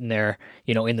just sitting there,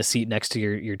 in the seat next to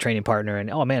your training partner, and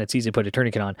oh man, it's easy to put a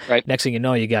tourniquet on. Right. Next thing you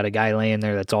know, you got a guy laying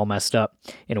there that's all messed up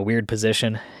in a weird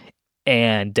position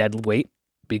and dead weight,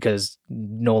 because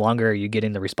no longer are you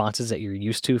getting the responses that you're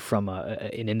used to from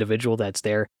an individual that's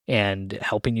there and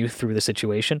helping you through the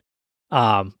situation.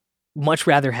 Much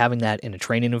rather having that in a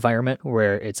training environment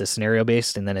where it's a scenario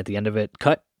based, and then at the end of it,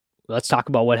 cut, let's talk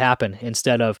about what happened,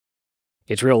 instead of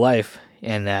it's real life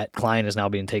and that client is now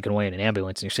being taken away in an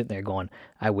ambulance and you're sitting there going,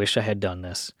 I wish I had done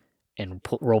this and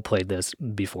role played this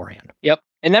beforehand. Yep.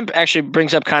 And that actually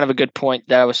brings up kind of a good point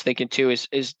that I was thinking too,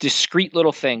 is discrete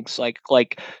little things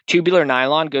like tubular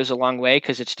nylon goes a long way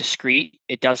because it's discrete.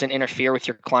 It doesn't interfere with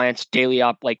your client's daily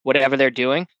whatever they're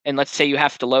doing. And let's say you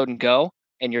have to load and go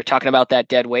and you're talking about that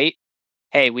dead weight.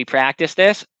 Hey, we practice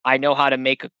this. I know how to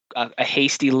make a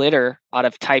hasty litter out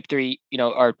of type 3,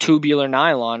 or tubular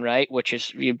nylon, right? Which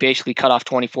is, you basically cut off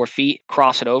 24 feet,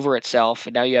 cross it over itself.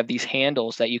 And now you have these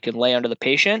handles that you can lay under the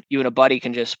patient. You and a buddy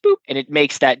can just boop, and it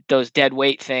makes those dead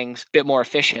weight things a bit more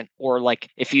efficient. Or like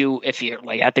if you're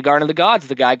like at the Garden of the Gods,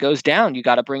 the guy goes down, you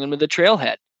got to bring him to the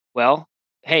trailhead. Well,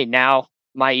 hey, now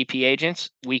my EP agents,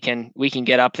 we can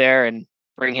get up there and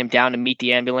bring him down to meet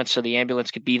the ambulance so the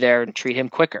ambulance could be there and treat him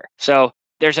quicker. So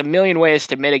there's a million ways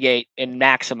to mitigate and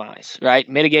maximize, right?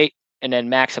 Mitigate and then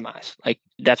maximize. Like,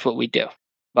 that's what we do.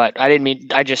 But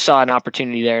I just saw an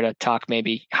opportunity there to talk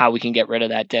maybe how we can get rid of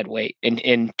that dead weight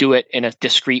and do it in a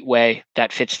discrete way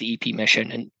that fits the EP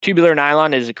mission. And tubular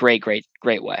nylon is a great way.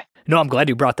 No, I'm glad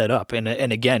you brought that up. And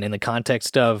again, in the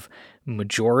context of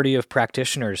majority of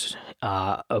practitioners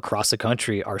across the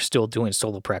country are still doing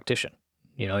solo practitioner.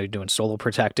 You're doing solo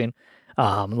protecting.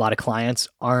 A lot of clients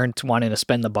aren't wanting to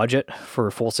spend the budget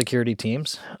for full security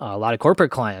teams. A lot of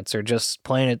corporate clients are just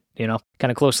playing it,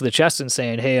 kind of close to the chest and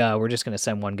saying, hey, we're just going to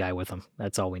send one guy with them.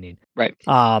 That's all we need. Right.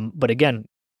 But again,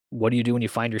 what do you do when you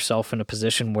find yourself in a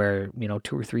position where, 2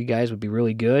 or 3 guys would be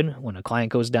really good when a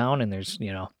client goes down and there's,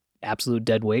 absolute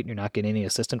dead weight and you're not getting any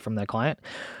assistance from that client?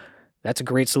 That's a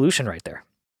great solution right there.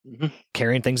 Mm-hmm.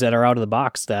 Carrying things that are out of the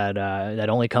box that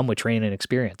only come with training and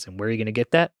experience. And where are you going to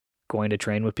get that? Going to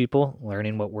train with people,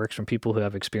 learning what works from people who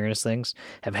have experienced things,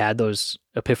 have had those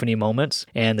epiphany moments,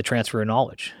 and the transfer of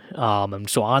knowledge. And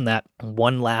so on that,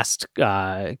 one last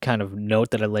kind of note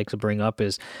that I'd like to bring up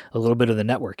is a little bit of the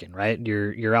networking, right?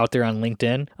 You're out there on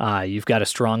LinkedIn. You've got a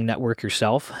strong network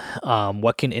yourself.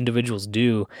 What can individuals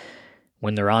do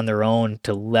when they're on their own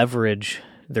to leverage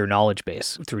their knowledge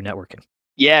base through networking?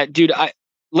 Yeah, dude,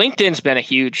 LinkedIn's been a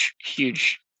huge,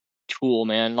 huge tool,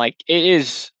 man. Like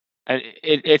it's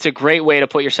a great way to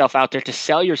put yourself out there, to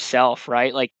sell yourself,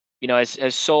 right? Like,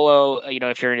 as solo,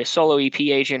 if you're a solo EP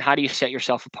agent, how do you set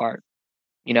yourself apart?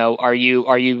 Are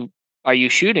you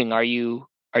shooting? Are you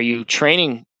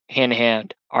training hand to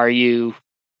hand?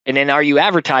 And then are you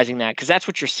advertising that? Because that's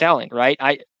what you're selling, right?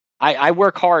 I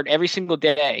work hard every single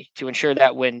day to ensure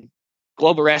that when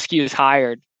Global Rescue is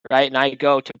hired, right, and I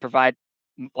go to provide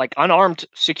like unarmed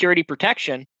security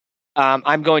protection,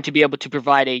 I'm going to be able to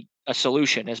provide a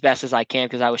solution as best as I can,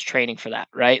 because I was training for that,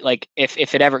 right? Like if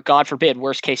it ever, God forbid,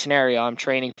 worst case scenario, I'm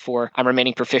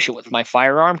remaining proficient with my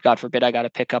firearm. God forbid I got to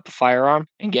pick up a firearm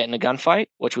and get in a gunfight,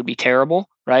 which would be terrible,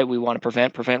 right? We want to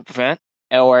prevent.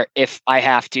 Or if I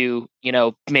have to,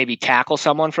 maybe tackle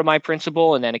someone from my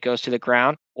principal and then it goes to the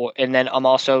ground, and then I'm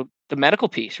also the medical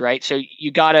piece, right? So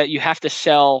you have to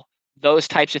sell those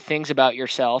types of things about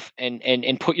yourself and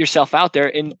put yourself out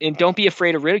there, and don't be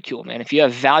afraid of ridicule, man. If you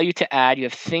have value to add, you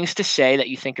have things to say that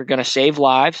you think are going to save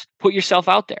lives, put yourself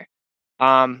out there.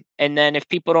 And then if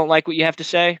people don't like what you have to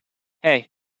say, hey,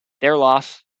 their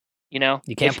loss. You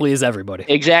can't please everybody.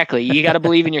 Exactly. You got to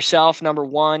believe in yourself. Number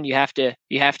one, you have to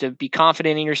be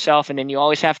confident in yourself, and then you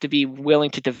always have to be willing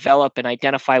to develop and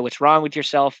identify what's wrong with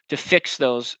yourself to fix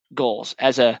those goals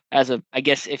as a I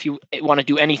guess if you want to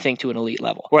do anything to an elite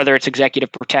level, whether it's executive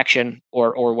protection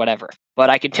or whatever. But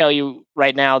I can tell you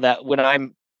right now that when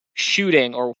I'm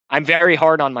shooting, or I'm very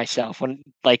hard on myself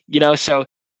so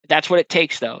that's what it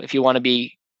takes though, if you want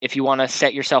to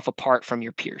set yourself apart from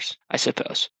your peers, I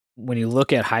suppose. When you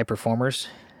look at high performers,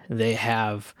 they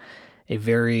have a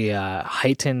very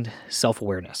heightened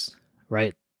self-awareness,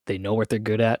 right? They know what they're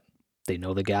good at. They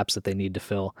know the gaps that they need to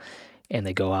fill, and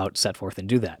they go out, set forth, and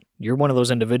do that. You're one of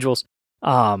those individuals.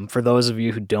 For those of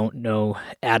you who don't know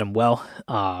Adam well,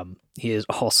 he is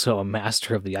also a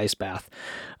master of the ice bath.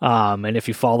 And if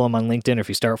you follow him on LinkedIn, or if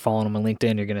you start following him on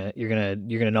LinkedIn,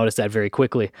 you're gonna notice that very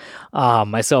quickly.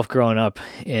 Myself, growing up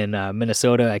in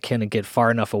Minnesota, I couldn't get far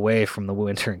enough away from the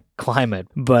winter climate,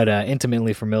 but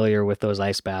intimately familiar with those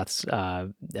ice baths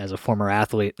as a former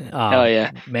athlete. Hell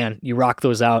yeah, man, you rock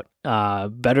those out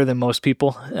better than most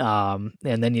people. And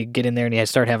then you get in there and you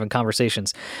start having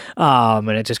conversations, and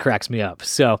it just cracks me up.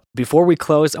 So before we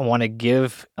close, I want to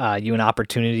give you an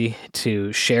opportunity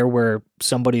to share where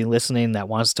somebody listening that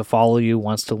wants to follow you,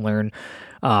 wants to learn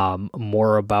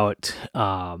more about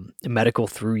medical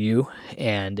through you,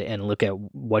 and look at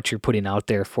what you're putting out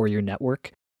there for your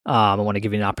network. I want to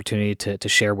give you an opportunity to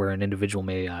share where an individual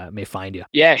may find you.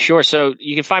 Yeah, sure. So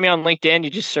you can find me on LinkedIn. You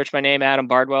just search my name, Adam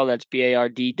Bardwell. That's Bardwell.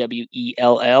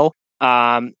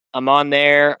 I'm on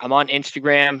there. I'm on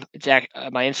Instagram.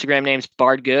 My Instagram name's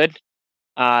Bardgood.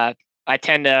 I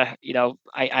tend to,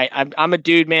 I'm a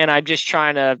dude, man. I'm just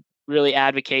trying to really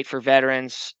advocate for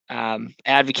veterans,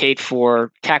 advocate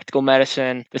for tactical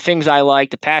medicine, the things I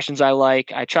like, the passions I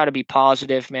like. I try to be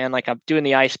positive, man. Like, I'm doing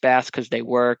the ice baths because they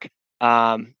work.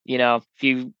 If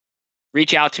you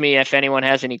reach out to me, if anyone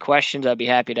has any questions, I'd be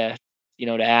happy to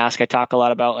ask. I talk a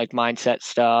lot about like mindset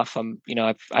stuff.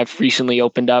 I've recently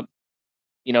opened up,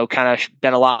 kind of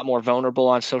been a lot more vulnerable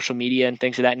on social media and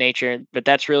things of that nature. But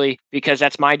that's really because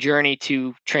that's my journey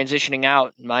to transitioning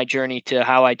out, my journey to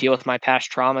how I deal with my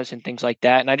past traumas and things like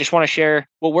that. And I just want to share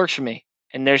what works for me.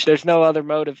 And there's no other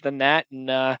motive than that.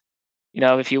 And,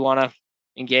 if you want to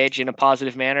engage in a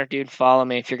positive manner, dude, follow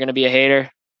me. If you're going to be a hater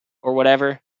or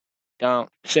whatever, don't.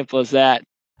 Simple as that.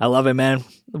 I love it, man.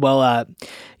 Well,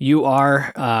 you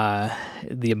are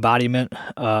the embodiment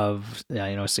of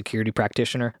a security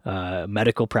practitioner,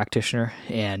 medical practitioner,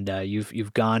 and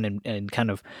you've gone and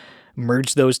kind of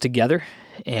merged those together,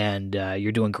 and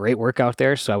you're doing great work out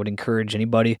there. So I would encourage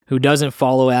anybody who doesn't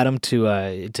follow Adam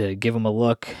to give him a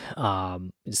look,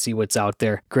 see what's out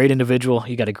there. Great individual.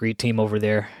 You got a great team over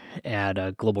there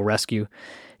at Global Rescue.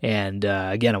 And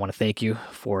again, I want to thank you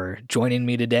for joining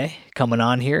me today, coming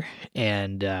on here,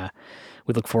 and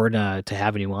we look forward to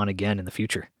having you on again in the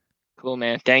future. Cool,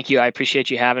 man. Thank you. I appreciate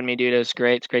you having me, dude. It was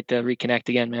great. It's great to reconnect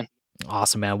again, man.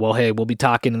 Awesome, man. Well, hey, we'll be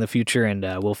talking in the future, and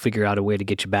we'll figure out a way to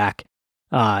get you back.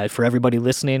 For everybody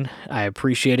listening, I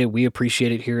appreciate it. We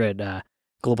appreciate it here at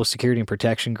Global Security and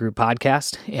Protection Group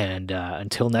Podcast. And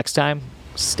until next time,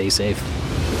 stay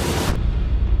safe.